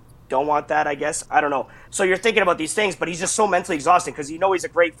 but you don't want that, I guess. I don't know. So you're thinking about these things, but he's just so mentally exhausting because he's a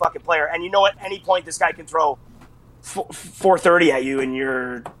great fucking player, and at any point this guy can throw 430 at you, and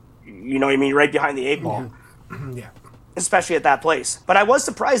you're, what I mean, right behind the 8 ball. Yeah. Especially at that place. But I was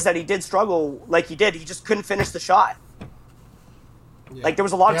surprised that he did struggle like he did. He just couldn't finish the shot. Yeah. Like, there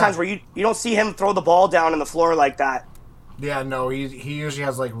was a lot of times where you don't see him throw the ball down on the floor like that. Yeah, no, he usually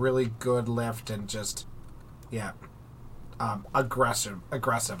has, like, really good lift and just,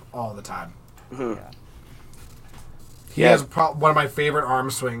 aggressive all the time. Mm-hmm. Yeah. He has one of my favorite arm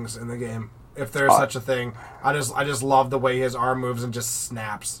swings in the game, if there's such a thing. I just love the way his arm moves and just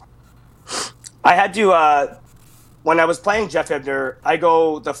snaps. I had to, when I was playing Jeff Hibner, I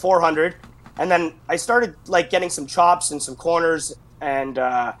go the 400, and then I started, like, getting some chops and some corners, and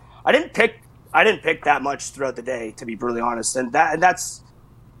I didn't pick that much throughout the day, to be brutally honest, and that's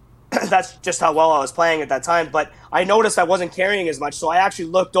just how well I was playing at that time. But I noticed I wasn't carrying as much, so I actually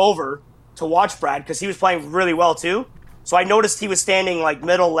looked over to watch Brad because he was playing really well too. So I noticed he was standing like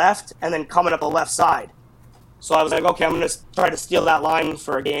middle left and then coming up the left side. So I was like, okay, I'm going to try to steal that line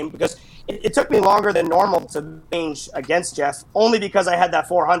for a game, because it took me longer than normal to range against Jeff, only because I had that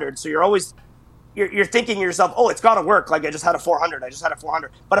 400. So you're thinking to yourself, oh, it's got to work. Like, I just had a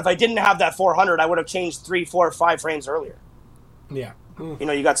 400. But if I didn't have that 400, I would have changed 3, 4, 5 frames earlier. Yeah.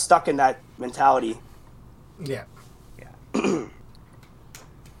 You got stuck in that mentality. Yeah. Yeah.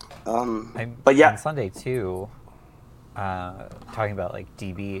 But yeah. On Sunday too, talking about like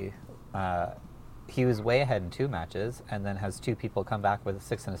DB, he was way ahead in 2 matches, and then has 2 people come back with a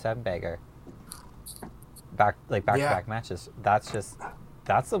 6 and a 7 bagger. Back-to-back matches. That's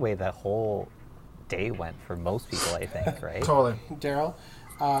the way the whole day went for most people, I think, right? Totally. Daryl,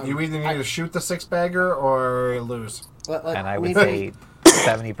 you either need to shoot the 6-bagger or lose. And I would say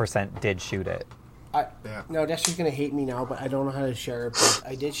 70% did shoot it. No, Dexter's going to hate me now, but I don't know how to share it. But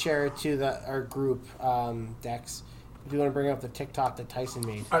I did share it to our group, Dex. If you want to bring up the TikTok that Tyson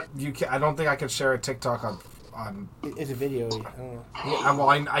made. I don't think I can share a TikTok on... It's a video. I don't know. Yeah, well,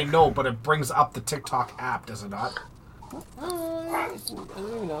 I know, but it brings up the TikTok app, does it not? I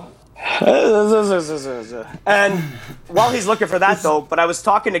don't even know. And while he's looking for that, though, but I was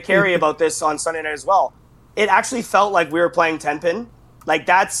talking to Carrie about this on Sunday night as well. It actually felt like we were playing 10-pin. Like,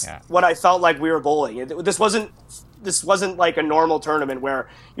 that's what I felt like we were bowling. This wasn't like a normal tournament where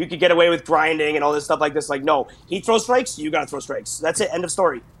you could get away with grinding and all this stuff like this. Like, no, he throws strikes, you gotta throw strikes. That's it. End of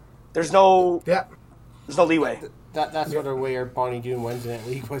story. There's no leeway. That's what our way our Bonnie Doon Wednesday Night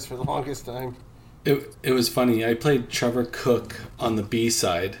League was for the longest time. It was funny. I played Trevor Cook on the B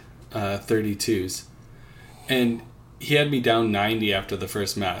side, 32s, and he had me down 90 after the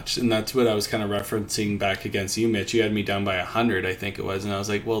first match, and that's what I was kind of referencing back against you, Mitch. You had me down by 100, I think it was, and I was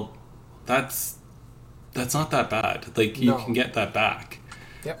like, well, that's not that bad. Like, you can get that back.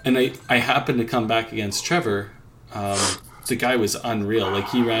 Yep. And I happened to come back against Trevor. The guy was unreal. Like,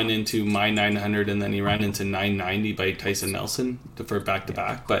 he ran into my 900, and then he ran into 990 by Tyson Nelson for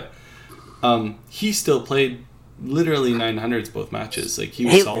back-to-back. But he still played literally 900s both matches. Like, he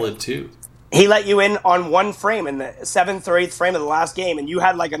was solid, too. He let you in on 1 frame in the 7th or 8th frame of the last game, and you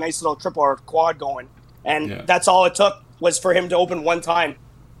had like a nice little triple or quad going. And that's all it took was for him to open 1 time.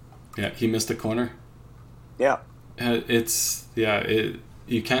 Yeah, he missed a corner. Yeah. You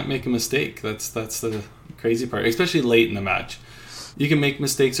can't make a mistake. That's the crazy part, especially late in the match. You can make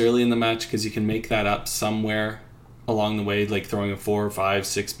mistakes early in the match because you can make that up somewhere along the way, like throwing a 4, 5,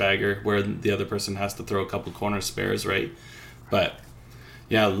 6 bagger where the other person has to throw a couple corner spares, right? But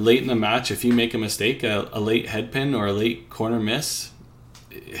yeah, late in the match, if you make a mistake, a late head pin or a late corner miss,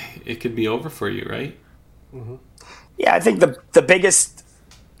 it could be over for you, right? Mm-hmm. Yeah, I think the biggest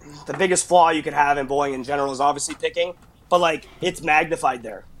flaw you could have in bowling in general is obviously picking, but like it's magnified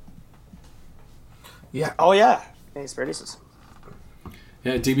there. Yeah. Oh yeah. Hey, spared aces.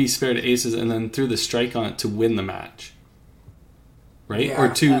 Yeah, DB spared aces and then threw the strike on it to win the match, right? Yeah. Or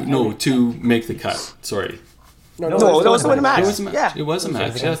to make the cut. Sorry. No, that was to win the match. It was a match. Yeah. It was a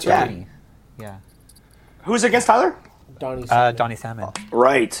match. Yeah, that's Yeah. right. Yeah. Who's against Tyler? Donnie Salmon.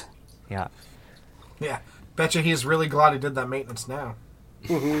 Right. Yeah. Yeah. Betcha he's really glad he did that maintenance now.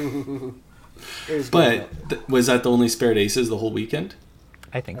 But was that the only spared aces the whole weekend?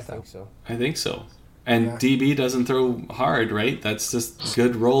 I think so. I think so. And DB doesn't throw hard, right? That's just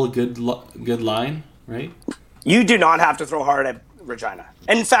good roll, good line, right? You do not have to throw hard at Regina.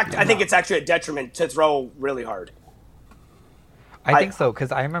 And in fact, I think it's actually a detriment to throw really hard. I think so,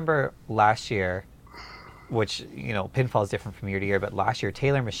 because I remember last year, which, pinfall is different from year to year, but last year,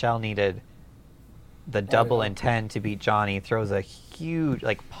 Taylor Michelle needed the double intend to beat Johnny, throws a huge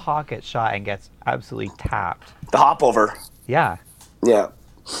like pocket shot and gets absolutely tapped. The hop over. Yeah, Yeah.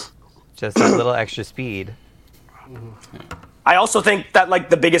 just that little extra speed. I also think that like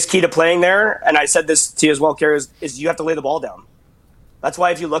the biggest key to playing there, and I said this to you as well, Kerry, is you have to lay the ball down. That's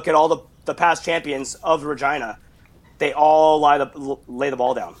why if you look at all the past champions of Regina, they all lay the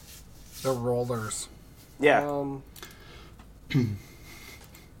ball down. The rollers. Yeah.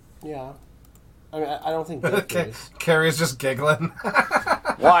 Yeah. I mean, I don't think that is. Carrie's just giggling.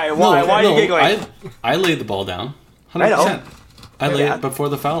 Why are you giggling? I laid the ball down. 100%. I know. I laid it before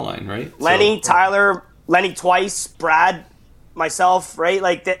the foul line, right? Lenny, Tyler, Lenny twice, Brad, myself, right?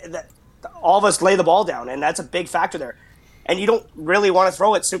 Like all of us lay the ball down, and that's a big factor there. And you don't really want to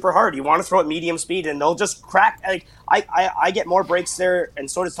throw it super hard. You want to throw it medium speed, and they'll just crack. Like I get more breaks there, and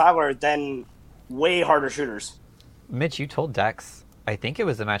so does Tyler, than way harder shooters. Mitch, you told Dex, I think it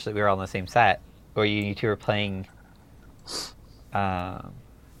was the match that we were all in the same set, or you two were playing, or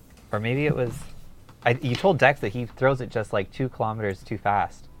maybe it was, you told Dex that he throws it just like 2 kilometers too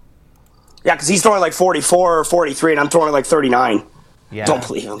fast. Yeah, because he's throwing like 44 or 43, and I'm throwing like 39. Yeah. Don't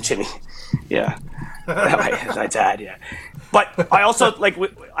believe him, Jimmy. Yeah. my dad, yeah. But I also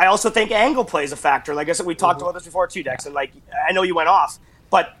think angle plays a factor. Like I said, we talked about this before too, Dex, and like I know you went off,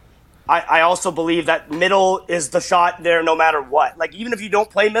 but I also believe that middle is the shot there no matter what. Like even if you don't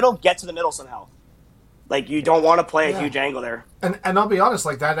play middle, get to the middle somehow. Like you don't want to play a huge angle there. And I'll be honest,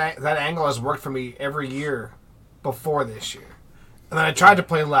 like that angle has worked for me every year before this year. And then I tried to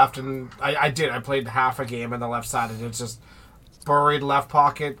play left, and I did. I played half a game on the left side, and it's just buried left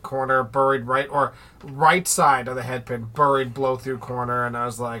pocket, corner, buried right, or right side of the head pin, buried blow through corner, and I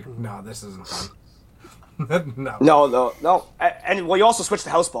was like, no, this isn't fun. No. And well, you also switched to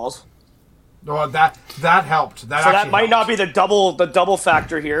house balls. Well, that helped. That might not be the double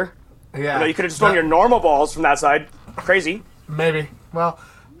factor here. Yeah. You could have just thrown your normal balls from that side. Crazy. Maybe. Well,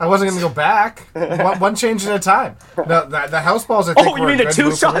 I wasn't going to go back. one change at a time. No, the house balls, I think, you mean the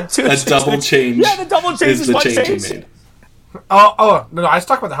two shot? A double change. Yeah, the double change is the one change change. he made. No, I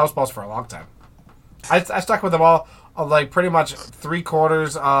stuck with the house balls for a long time. I stuck with them all, like, pretty much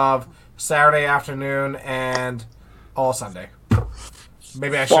 3/4 of Saturday afternoon and all Sunday.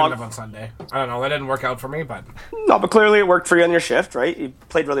 Maybe I shouldn't have on Sunday. I don't know. That didn't work out for me, but... No, but clearly it worked for you on your shift, right? You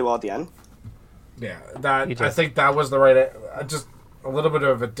played really well at the end. Yeah, I think that was the right... just a little bit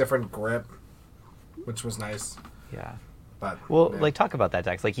of a different grip, which was nice. Yeah. But like talk about that,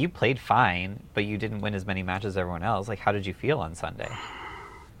 Dex. Like you played fine, but you didn't win as many matches as everyone else. Like how did you feel on Sunday?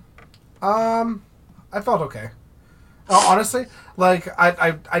 I felt okay. Honestly, like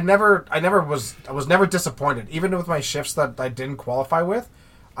I was never disappointed. Even with my shifts that I didn't qualify with,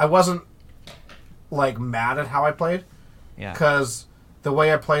 I wasn't like mad at how I played. Yeah. Because the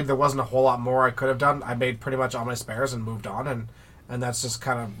way I played, there wasn't a whole lot more I could have done. I made pretty much all my spares and moved on, and that's just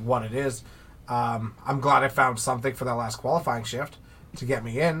kind of what it is. I'm glad I found something for that last qualifying shift to get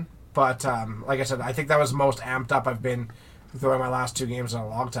me in. But like I said, I think that was the most amped up I've been throwing my last 2 games in a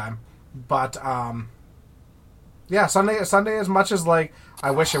long time. But yeah, Sunday, as much as like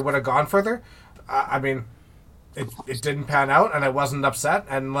I wish it would have gone further, I mean, it didn't pan out, and I wasn't upset.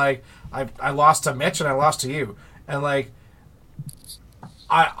 And like I lost to Mitch and I lost to you, and like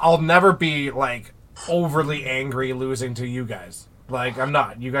I'll never be like overly angry losing to you guys. Like I'm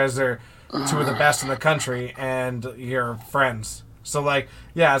not. You guys are 2 of the best in the country, and you're friends. So like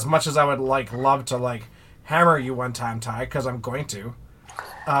yeah, as much as I would like love to like hammer you one time, Ty, because I'm going to.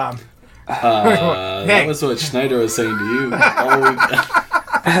 That was what Schneider was saying to you.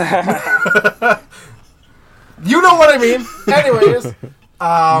 You know what I mean. Anyways,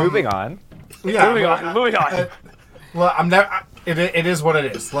 Moving on. Yeah, Moving on. Well, I'm never. It is what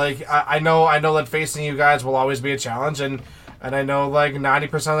it is. Like I know that facing you guys will always be a challenge, and I know like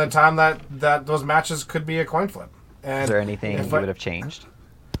 90% of the time that those matches could be a coin flip. And Is there anything you would have changed?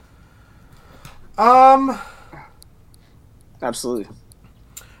 Absolutely.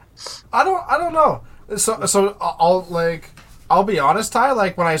 I don't know. So I'll be honest, Ty.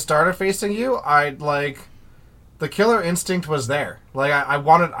 Like when I started facing you, the killer instinct was there. Like I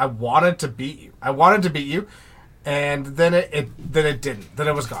wanted to beat you. I wanted to beat you, and then it didn't. Then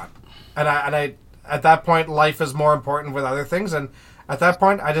it was gone. And I at that point, life is more important with other things. And at that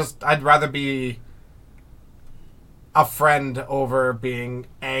point, I'd rather be a friend over being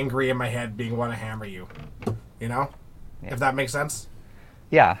angry in my head, being want to hammer you. You know, if that makes sense.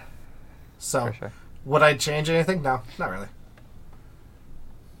 Yeah. So, for sure. Would I change anything? No, not really.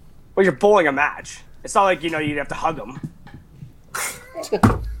 Well, you're bowling a match. It's not like, you'd have to hug them. You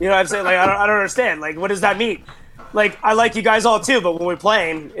know what I'm saying? Like, I don't understand. Like, what does that mean? Like, I like you guys all too, but when we're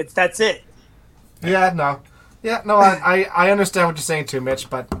playing, that's it. Yeah, no. Yeah, no, I understand what you're saying too, Mitch,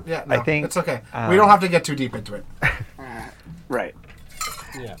 but yeah, no, I think, it's okay. We don't have to get too deep into it. Right.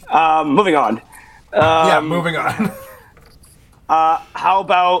 Yeah. Moving on. Yeah, moving on. How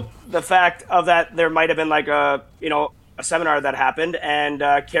about the fact of that there might have been like a seminar that happened, and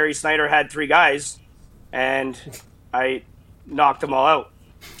Kerry Snyder had 3 guys, and I knocked them all out.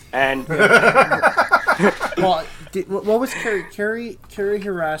 And Well, what was Kerry? Kerry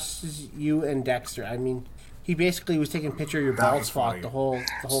harasses you and Dexter. I mean, he basically was taking a picture of your bald spot the whole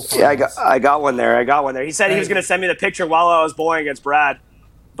yeah, finals. I got one there. He said he was going to send me the picture while I was bowling against Brad,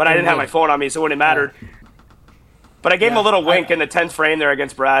 but I didn't have my phone on me, so it wouldn't have mattered. But I gave him a little wink in the 10th frame there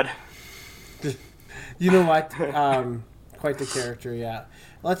against Brad. You know what? Quite the character, yeah.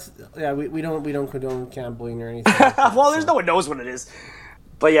 We don't condone gambling or anything. Well, there's no one knows what it is.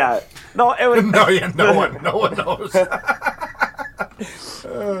 But yeah, no, it was no one knows.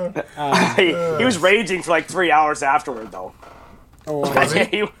 he was raging for like 3 hours afterward, though. Oh, was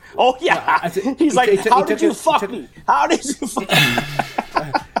he? He's like, how did you fuck me? How did you fuck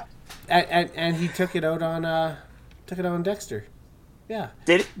me? And he took it out on Dexter. Yeah.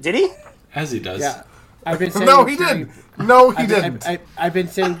 Did he? As he does. Yeah. I've been saying No, he didn't. No, he didn't. I've been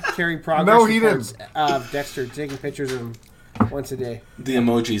saying carry progress No, he reports of Dexter taking pictures of him once a day. The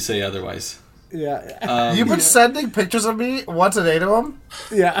emojis say otherwise. Yeah. You've been sending pictures of me once a day to him?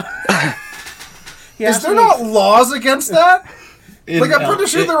 Yeah. Is there not laws against that? I'm pretty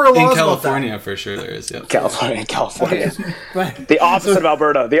sure there were laws in California, about that. for sure there is. Yep. California. Okay, but The opposite of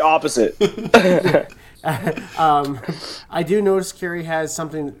Alberta. The opposite. I do notice Kerry has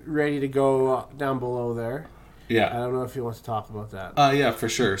something ready to go down below there. I Yeah. don't know if he wants to talk about that. Yeah, for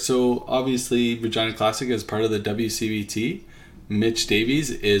sure. So obviously, Regina Classic is part of the WCBT. Mitch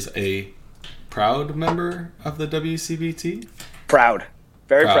Davies is a proud member of the WCBT. Proud.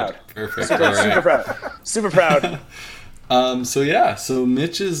 Very proud. Perfect. All right. Super proud. Super proud. So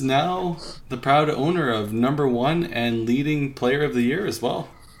Mitch is now the proud owner of #1 and leading player of the year as well.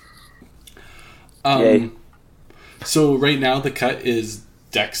 Yay. So right now the cut is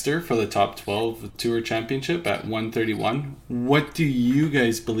Dexter for the top 12 Tour Championship at 131. What do you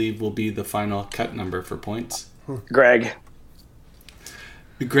guys believe will be the final cut number for points? Greg.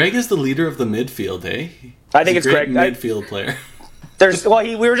 Greg is the leader of the midfield, eh? I think He's it's a great Greg. midfield player.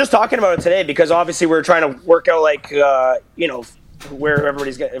 We were just talking about it today because obviously we were trying to work out where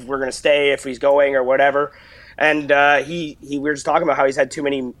everybody's if we're gonna stay, if he's going or whatever, and we were just talking about how he's had too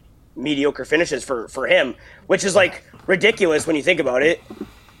many mediocre finishes for him, which is like ridiculous when you think about it.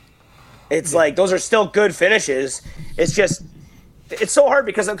 It's like those are still good finishes. It's just it's so hard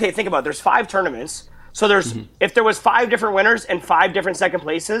because think about it. There's 5 tournaments, so there's if there was 5 different winners and 5 different second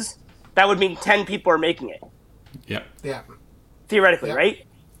places, that would mean 10 people are making it. Yeah. Yeah. Theoretically, right?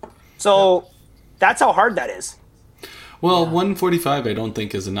 So that's how hard that is. Well, 145 I don't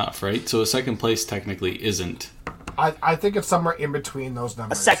think is enough, right? So a second place technically isn't. I think it's somewhere in between those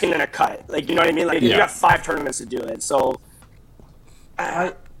numbers. A second and a cut. Like, you know what I mean? Like, you got 5 tournaments to do it. So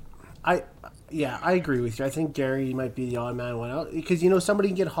I agree with you. I think Gary might be the odd man one out because somebody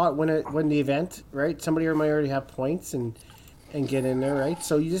can get hot when the event, right? Somebody might already have points and get in there, right?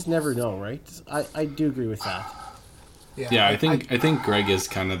 So you just never know, right? I do agree with that. Yeah, I think Greg is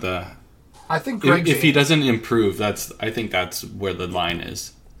kind of the. I think Greg. If he doesn't improve, I think that's where the line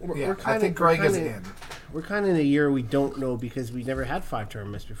is. I think Greg is in. We're kind of in a year we don't know because we never had 5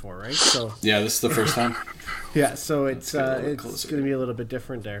 tournaments before, right? So Yeah, this is the first time. yeah, so it's going to be a little bit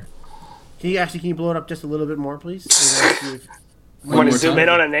different there. Can you blow it up just a little bit more, please? want to zoom in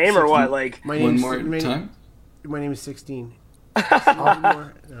on a name or what? Like One more time. My name is 16.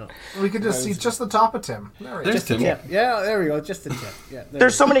 No. We could just see just the top of Tim. There's Tim. Yeah, there we go. Just the tip. Yeah.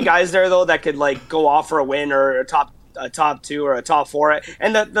 there's so many guys there though that could like go off for a win or a top 2 or a top 4,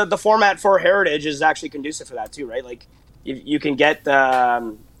 and the format for Heritage is actually conducive for that too, right? Like you can get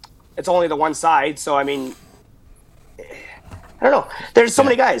it's only the one side, so I mean, I don't know. There's so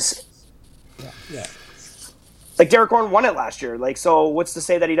many guys. Yeah. Like Derek Horn won it last year. Like, so what's to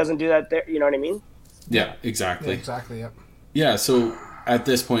say that he doesn't do that there? You know what I mean? Yeah, exactly. Yeah, exactly. Yep. Yeah, so at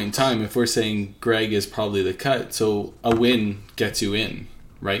this point in time, if we're saying Greg is probably the cut, so a win gets you in,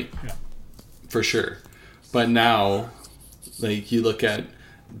 right? Yeah. For sure. But now, like, you look at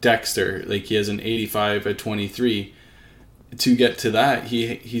Dexter, like, he has an 85 at 23. To get to that,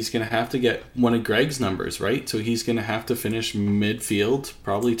 he's going to have to get one of Greg's numbers, right? So he's going to have to finish midfield,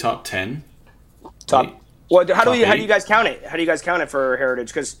 probably top 10. Top. Right? Well, how do Top you 8. guys count it? How do you guys count it for Heritage?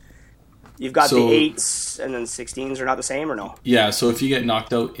 Because you've got the 8s and then 16s are not the same, or no? Yeah, so if you get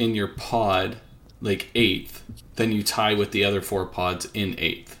knocked out in your pod, like 8th, then you tie with the other 4 pods in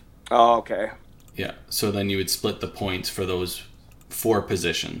 8th. Oh, okay. Yeah. So then you would split the points for those 4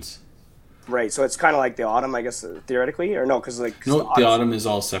 positions. Right, so it's kind of like the autumn, I guess, theoretically, or no? Because like No, the autumn is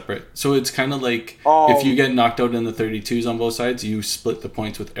all separate. So it's kind of like Oh. if you get knocked out in the 32s on both sides, you split the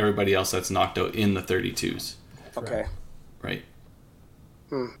points with everybody else that's knocked out in the 32s. Okay. Right.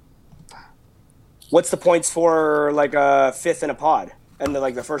 What's the points for like a fifth in a pod, and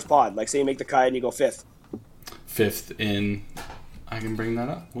like the first pod? Like, say you make the kite and you go fifth. Fifth in. I can bring that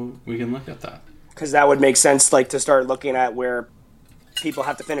up. We can look at that. Because that would make sense, like to start looking at where people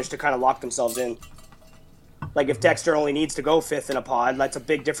have to finish to kind of lock themselves in. Like if Dexter only needs to go fifth in a pod, that's a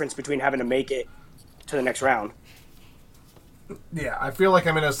big difference between having to make it to the next round. Yeah, I feel like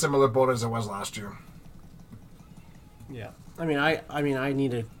I'm in a similar boat as I was last year. Yeah. I mean,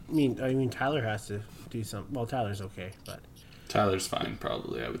 Tyler has to do something. Well, Tyler's okay, but Tyler's fine,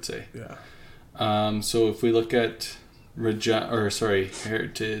 probably, I would say. yeah. So if we look at Heritage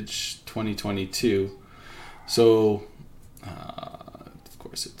 2022, so of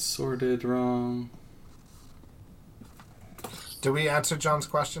course it's sorted wrong. Do we answer John's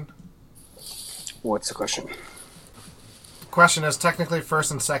question? What's the question? Question is technically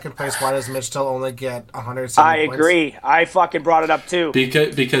first and second place. Why does Mitch still only get 170 I points? agree. I fucking brought it up too.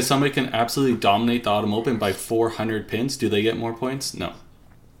 Because somebody can absolutely dominate the Autumn Open by 400 pins. Do they get more points? No.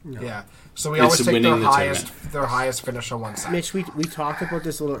 Yeah. So we It's always take winning the their highest finish on one side. Mitch, we talked about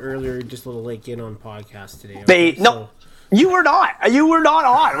this a little earlier, just a little late in on podcast today. They okay? no, you were not. You were not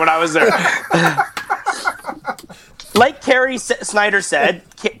on when I was there. Like Carrie Snyder said,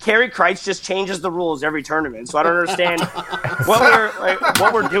 Carrie Kreitz just changes the rules every tournament. So I don't understand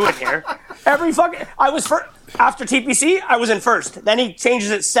what we're doing here. I was first after TPC. I was in first. Then he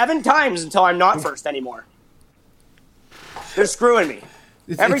changes it 7 times until I'm not first anymore. They're screwing me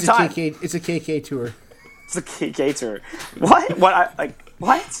every time. It's a KK tour. It's a KK tour. What? What?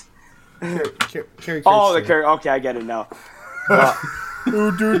 What? Carrie Oh, the Carrie. Okay, I get it now.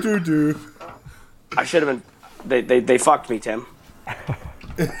 do. I should have been. They fucked me, Tim.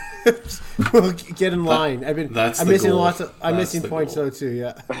 Well, get in line. That's I'm the missing goal. I'm That's missing the points goal. though too.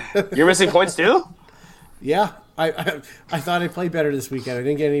 Yeah. You're missing points too? Yeah. I thought I played better this weekend. I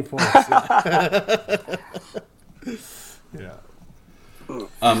didn't get any points. Yeah.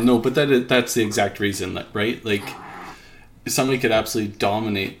 No, but that's the exact reason, right? Like, somebody could absolutely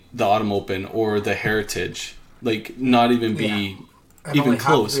dominate the Autumn Open or the Heritage, like not even be And even only have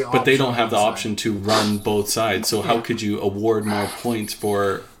close, the but they option don't have the on the option to run both sides. So how could you award more points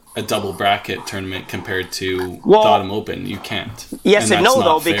for a double bracket tournament compared to Well, the Autumn Open? You can't. Yes and that's no, not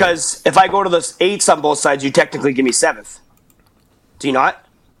though, fair. because if I go to the 8s on both sides, you technically give me 7th. Do you not?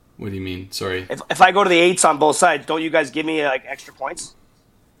 What do you mean? Sorry. If I go to the 8s on both sides, don't you guys give me like extra points?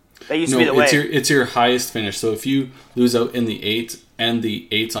 That used to be the way. it's your highest finish. So if you lose out in the 8s and the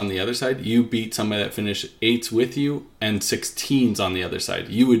 8s on the other side, you beat somebody that finished 8s with you and 16s on the other side.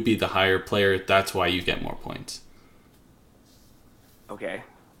 You would be the higher player. That's why you get more points. Okay.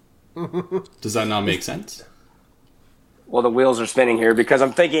 Does that not make sense? Well, the wheels are spinning here because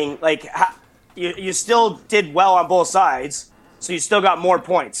I'm thinking, like, you still did well on both sides, so you still got more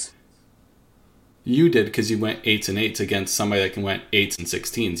points. You did because you went 8s and 8s against somebody that can went 8s and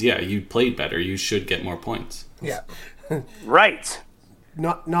 16s. Yeah, you played better. You should get more points. Yeah. Right.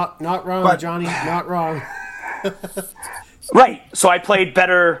 Not wrong, But- Johnny. Not wrong. Right. So I played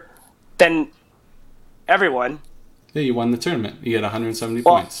better than everyone. Yeah, you won the tournament. You get 170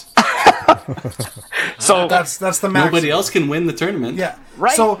 Well, points. So That's the max. Nobody else can win the tournament. Yeah.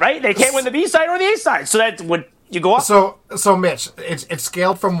 right, So, right. They can't win the B side or the A side. So that would you go up? So Mitch, it's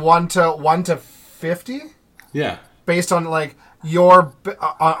scaled from 1 to 50 Yeah. based on like your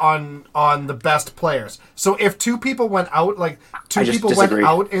on the best players. So if 2 people went out, like 2 I just people disagree. went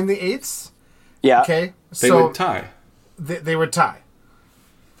out in the 8s, Yeah. okay, They so would tie. they would tie.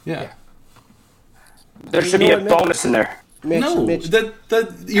 Yeah. There should You be know a what, Mitch? bonus in there. Mitch,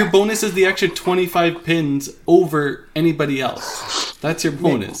 that your bonus is the extra 25 pins over anybody else. That's your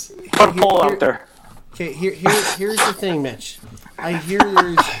bonus. Put a poll out there. Okay, here's the thing, Mitch. I hear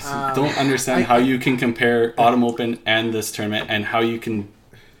there's Don't understand how you can compare Autumn Open and this tournament, and how you can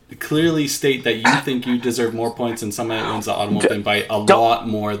clearly state that you think you deserve more points than somebody that wins the Autumn Open by a lot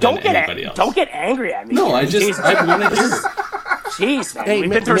more than anybody else. Don't get angry at me. No, I Jesus. want to hear it. Jeez, man. Hey, We've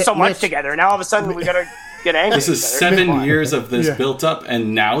been through so much Mitch. together. Now all of a sudden we gotta get angry. This is at each other. 7 years of this built up,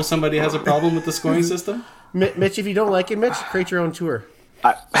 and now somebody has a problem with the scoring system? Mitch. If you don't like it, Mitch, create your own tour.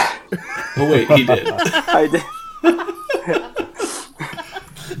 Oh, wait, he did. I did.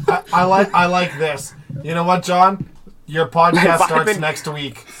 I like this. You know what, John? Your podcast Five starts in- next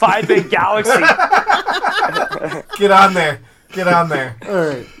week. 5 big galaxy. Get on there. Get on there. All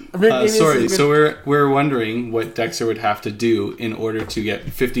right. Maybe this Sorry, is a so good- we're wondering what Dexter would have to do in order to get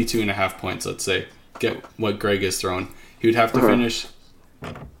 52.5 points, let's say. Get what Greg is thrown. He would have to finish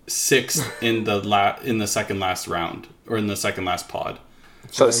 6th in the second last round, or in the second last pod.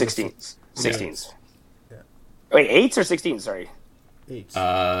 So 16s. 16s. Wait, 8s or 16s? Sorry. 8.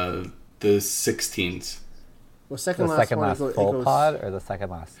 The 16s. Well, second The last second one, last it full goes- pod or the second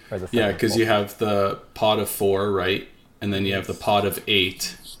last? Or the Yeah, second because full you have the pod of 4, right? And then you have the pod of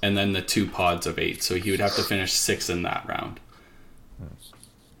 8, and then the 2 pods of 8. So he would have to finish 6 in that round.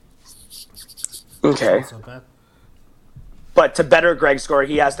 Okay. That's not bad. But to better Greg's score,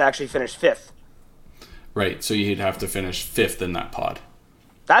 he has to actually finish 5th. Right, so you'd have to finish 5th in that pod.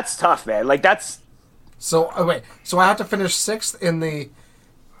 That's tough, man. Like, that's... So wait. So I have to finish 6th in the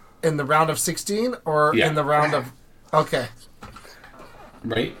round of 16, or Yeah. in the round of. Okay.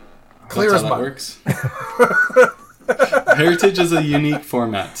 Right? Clear That's as how mud. that works. Heritage is a unique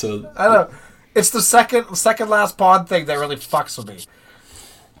format, so I don't know. It's the second last pod thing that really fucks with me.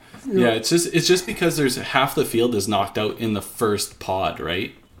 yeah, it's just because there's half the field is knocked out in the first pod,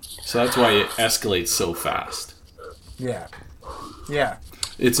 right? So that's why it escalates so fast. Yeah. Yeah.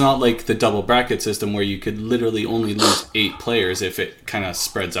 It's not like the double bracket system where you could literally only lose 8 players if it kind of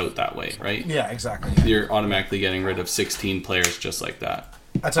spreads out that way, right? Yeah. Exactly. You're automatically getting rid of 16 players just like that.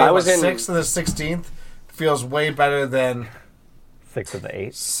 I tell you I what, was in- 6th and the 16th feels way better than 6 of the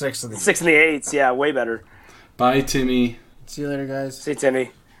 8. 6th of the. 6 and the 8s, yeah, way better. Bye, Timmy. See you later, guys. See,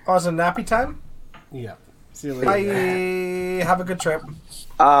 Timmy. Oh, is it nappy time? Yeah. See you later. Bye. Have a good trip.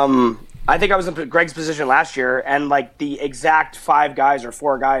 I think I was in Greg's position last year, and like the exact 5 guys or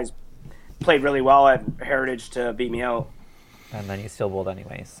 4 guys played really well at Heritage to beat me out. And then you still bowled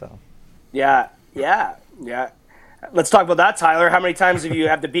anyway, so. Yeah. Let's talk about that, Tyler. How many times have you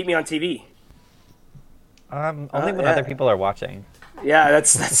had to beat me on TV? Only when yeah. other people are watching. Yeah,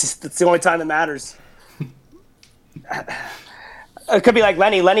 that's the only time that matters. It could be like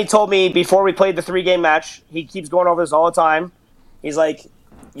Lenny. Lenny told me before we played the 3-game match. He keeps going over this all the time. He's like,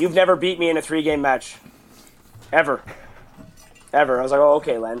 "You've never beat me in a 3-game match, ever." I was like, "Oh,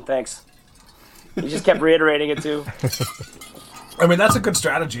 okay, Len, thanks." He just kept reiterating it too. I mean, that's a good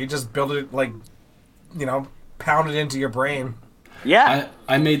strategy. Just build it, pound it into your brain. Yeah,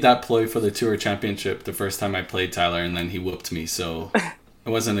 I made that ploy for the Tour Championship the first time I played Tyler, and then he whooped me, so it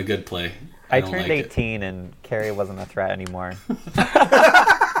wasn't a good play. I don't turned like it. 18 and Carrie wasn't a threat anymore.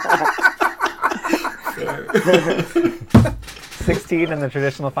 16 in the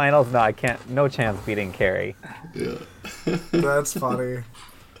traditional finals? No, I can't. No chance beating Carrie. Yeah. That's funny.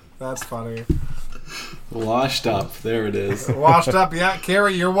 That's funny. Washed up. There it is. Washed up, yeah.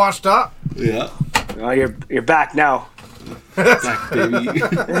 Carrie, you're washed up. Yeah. oh, you're back now. Back, baby.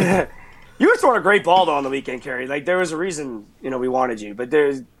 You were throwing a great ball though on the weekend, Carrie. Like there was a reason, we wanted you, but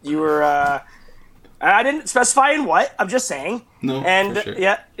you were. I didn't specify in what. I'm just saying. No, And for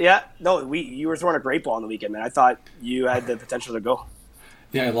sure. yeah. No, you were throwing a great ball on the weekend, man. I thought you had the potential to go.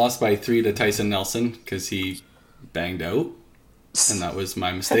 Yeah, I lost by 3 to Tyson Nelson because he banged out, and that was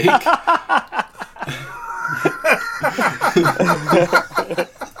my mistake.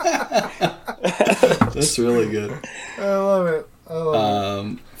 That's really good. I love it.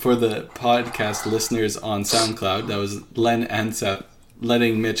 For the podcast listeners on SoundCloud, that was Len and Seth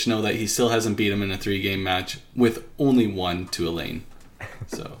letting Mitch know that he still hasn't beat him in a 3-game match with only 1 to Elaine.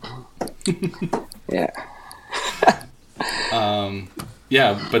 So, Yeah.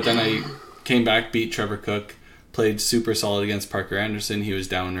 yeah, but then I came back, beat Trevor Cook, played super solid against Parker Anderson. He was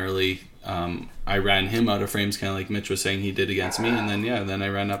down early. I ran him out of frames, kind of like Mitch was saying he did against me, and then I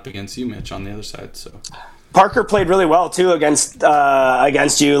ran up against you, Mitch, on the other side. So Parker played really well too against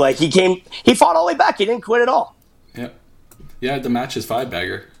you. Like he fought all the way back. He didn't quit at all. yeah, the match is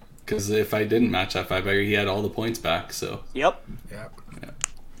 5-bagger because if I didn't match that 5-bagger, he had all the points back. So Yep. Yeah.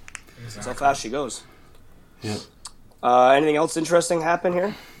 That's how fast she goes. yeah, Anything else interesting happen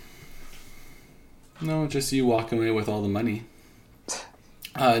here? no, just you walking away with all the money.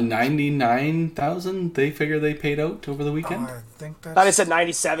 99,000. They figure they paid out over the weekend. I think I thought it that's. said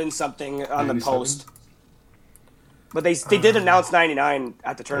 97 something on the 97? post. But they did announce 99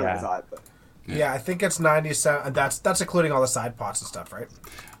 at the tournament, Yeah. I thought. But. Yeah, I think it's 97. That's including all the side pots and stuff, right?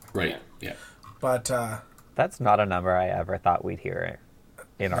 Right. Yeah. But That's not a number I ever thought we'd hear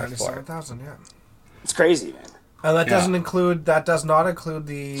in our sport. 97,000, yeah. It's crazy, man. And that Yeah. doesn't include. That does not include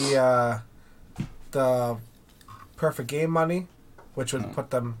the perfect game money, which would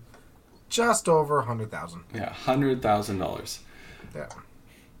put them just over 100,000. Yeah. $100,000. Yeah.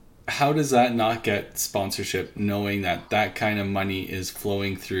 How does that not get sponsorship, knowing that that kind of money is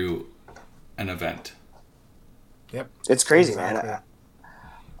flowing through an event? Yep. It's crazy, Exactly.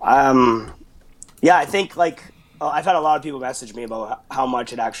 man. Yeah, I think I've had a lot of people message me about how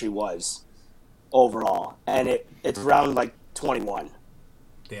much it actually was overall, and it's around 21.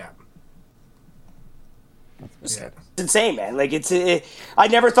 Yeah. It's Yeah. insane, man. I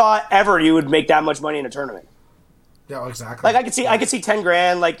never thought ever you would make that much money in a tournament. Yeah, exactly. Like I could see 10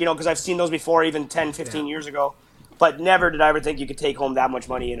 grand, because I've seen those before, even 10, 15 years ago. But never did I ever think you could take home that much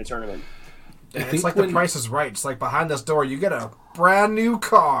money in a tournament. Yeah, it's like the price is right. It's like behind this door, you get a brand new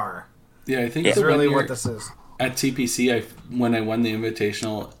car. Yeah, I think It's that really when what you're this is. at TPC, when I won the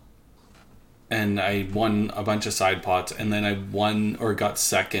Invitational, and I won a bunch of side pots, and then I won or got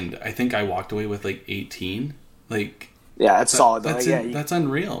second. I think I walked away with 18. Yeah, that's solid. That's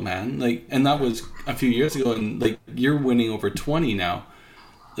unreal, man. And that was a few years ago, and you're winning over 20 now.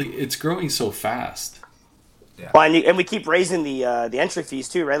 It's growing so fast. Yeah. Well, and we keep raising the entry fees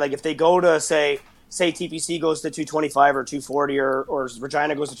too, right? Like if they go to say TPC goes to 225 or 240, or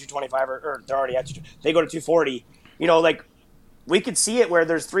Regina goes to 225, or they're already at they go to 240. We could see it where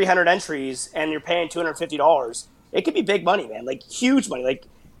there's 300 entries and you're paying $250. It could be big money, man. Huge money.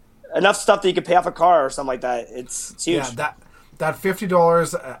 Enough stuff that you could pay off a car or something like that. It's huge. Yeah, that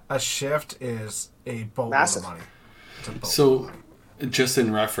 $50 a shift is a boatload Massive. of money. It's a boatload So, of money. just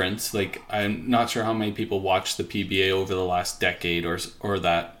in reference, I'm not sure how many people watched the PBA over the last decade or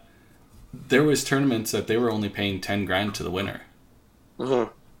that. There was tournaments that they were only paying 10 grand to the winner.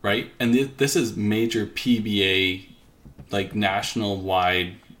 Mm-hmm. Right? And this is major PBA, national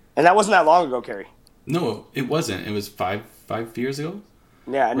wide. And that wasn't that long ago, Kerry. No, it wasn't. It was five years ago.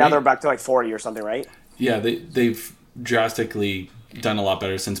 Yeah, and now Right. they're back to 40 or something, right? Yeah, they've drastically done a lot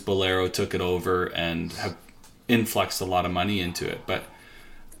better since Bolero took it over and have influxed a lot of money into it. But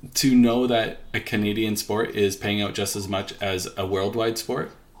to know that a Canadian sport is paying out just as much as a worldwide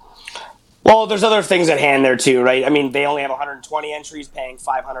sport. Well, there's other things at hand there too, right? I mean, they only have 120 entries, paying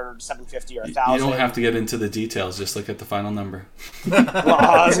 500 or 750 or 1,000. You don't have to get into the details. Just look at the final number. Well,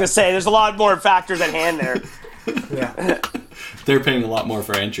 I was gonna say there's a lot more factors at hand there. Yeah. They're paying a lot more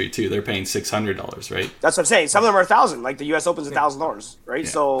for entry too. They're paying $600, right? That's what I'm saying. Some of them are 1,000. Like the U.S. Open's $1,000, right? Yeah.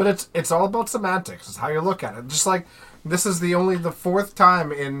 So, But it's all about semantics. It's how you look at it. Just like this is the fourth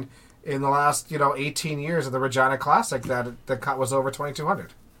time in the last 18 years of the Regina Classic that the cut was over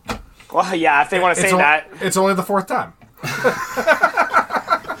 2,200. well, yeah, if they want to say that, it's only the fourth time.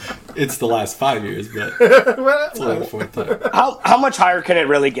 It's the last 5 years, but it's only the fourth time. how much higher can it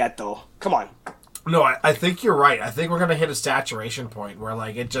really get, though? Come on. No, I think you're right. I think we're gonna hit a saturation point where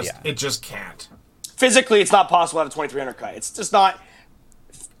it just can't. Physically, it's not possible to have a 2,300 cut. It's just not.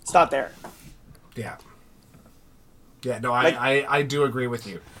 It's not there. Yeah. Yeah. No, I do agree with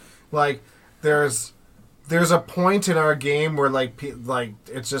you. There's a point in our game where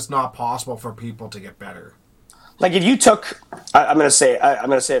it's just not possible for people to get better. Like if you took, I'm gonna say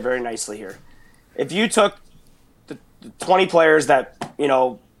it very nicely here. If you took the 20 players that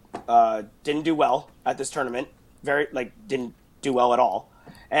didn't do well at this tournament, didn't do well at all,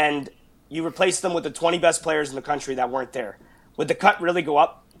 and you replaced them with the 20 best players in the country that weren't there, would the cut really go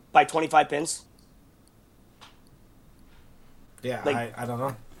up by 25 pins? Yeah, I don't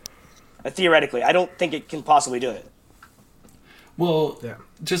know. Theoretically, I don't think it can possibly do it. Well, Yeah.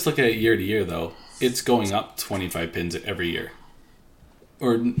 just look at it year to year, though. It's going up 25 pins every year.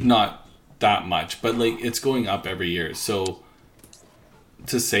 Or not that much, but it's going up every year. So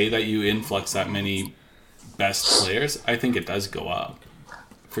to say that you influx that many best players, I think it does go up.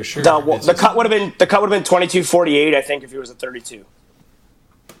 For sure. The cut would have been 22.48, I think, if it was a 32.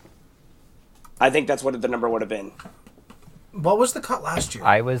 I think that's what the number would have been. What was the cut last year?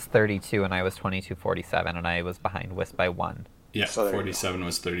 I was 32 and I was 22.47 and I was behind Wisp by 1. Yeah, So there you 47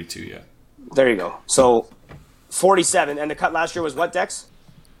 was 32, yeah. There you go. So 47, and the cut last year was what, Dex?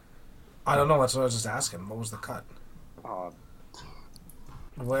 I don't know. That's what I was just asking. What was the cut?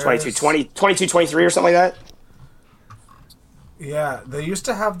 22, 23 or something like that. Yeah, they used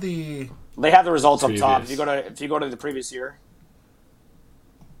to have the. They have the results up top. Previous. If you go to the previous year,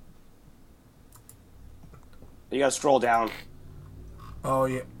 you got to scroll down. Oh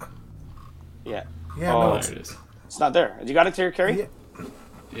yeah. Yeah, Yeah. Oh, No, There it's, it is. it's not there. You got it here, Kerry? yeah.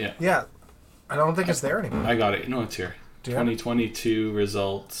 Yeah. Yeah. I don't think it's there anymore. I got it. No, it's here. Do you have it? 2022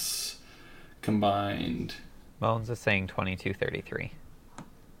 results combined. Moans is saying 22.33.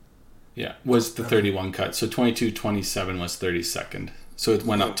 Yeah, was the 31 cut. So 22.27 was 32nd. So it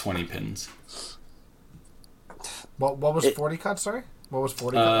went up 20 pins. What was 40 cut? Sorry, what was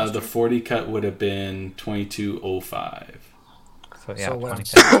 40 cut? last The year? 40 cut would have been 22.05. So yeah, So it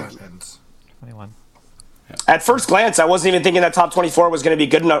went 20 up pins. 20 pins. 21. At first glance, I wasn't even thinking that top 24 was going to be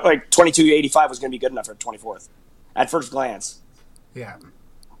good enough. Like 22.85 was going to be good enough for 24th. at first glance. Yeah.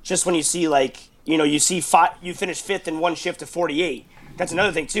 Just when you see you finished fifth in one shift to 48. That's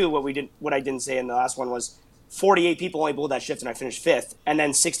another thing too. What I didn't say in the last one was 48 people only bowled that shift and I finished fifth, and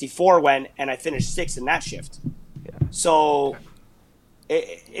then 64 went and I finished sixth in that shift. Yeah. So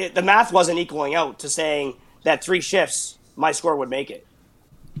the math wasn't equaling out to saying that 3 shifts my score would make it.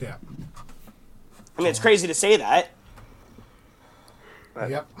 Yeah. I mean, it's crazy to say that.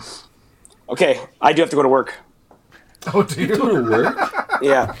 Yep. Okay, I do have to go to work. Oh, do you? Go to work?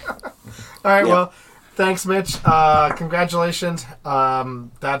 Yeah. All right. Yeah. Well, thanks, Mitch. Congratulations.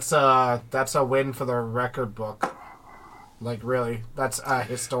 That's a win for the record book. Like, really, that's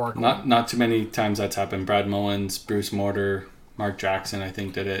historical. Not too many times that's happened. Brad Mullins, Bruce Mortar, Mark Jackson, I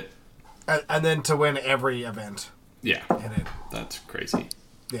think, did it. And then to win every event. Yeah, In it. that's crazy.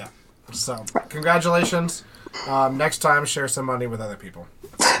 Yeah. So, congratulations. Next time, share some money with other people.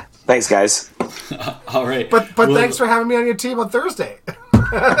 Thanks, guys. All right. But thanks for having me on your team on Thursday.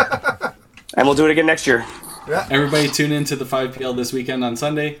 And we'll do it again next year. Yeah. Everybody tune in to the 5PL this weekend on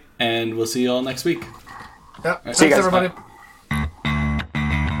Sunday, and we'll see you all next week. Yeah. See you Thanks, guys. everybody.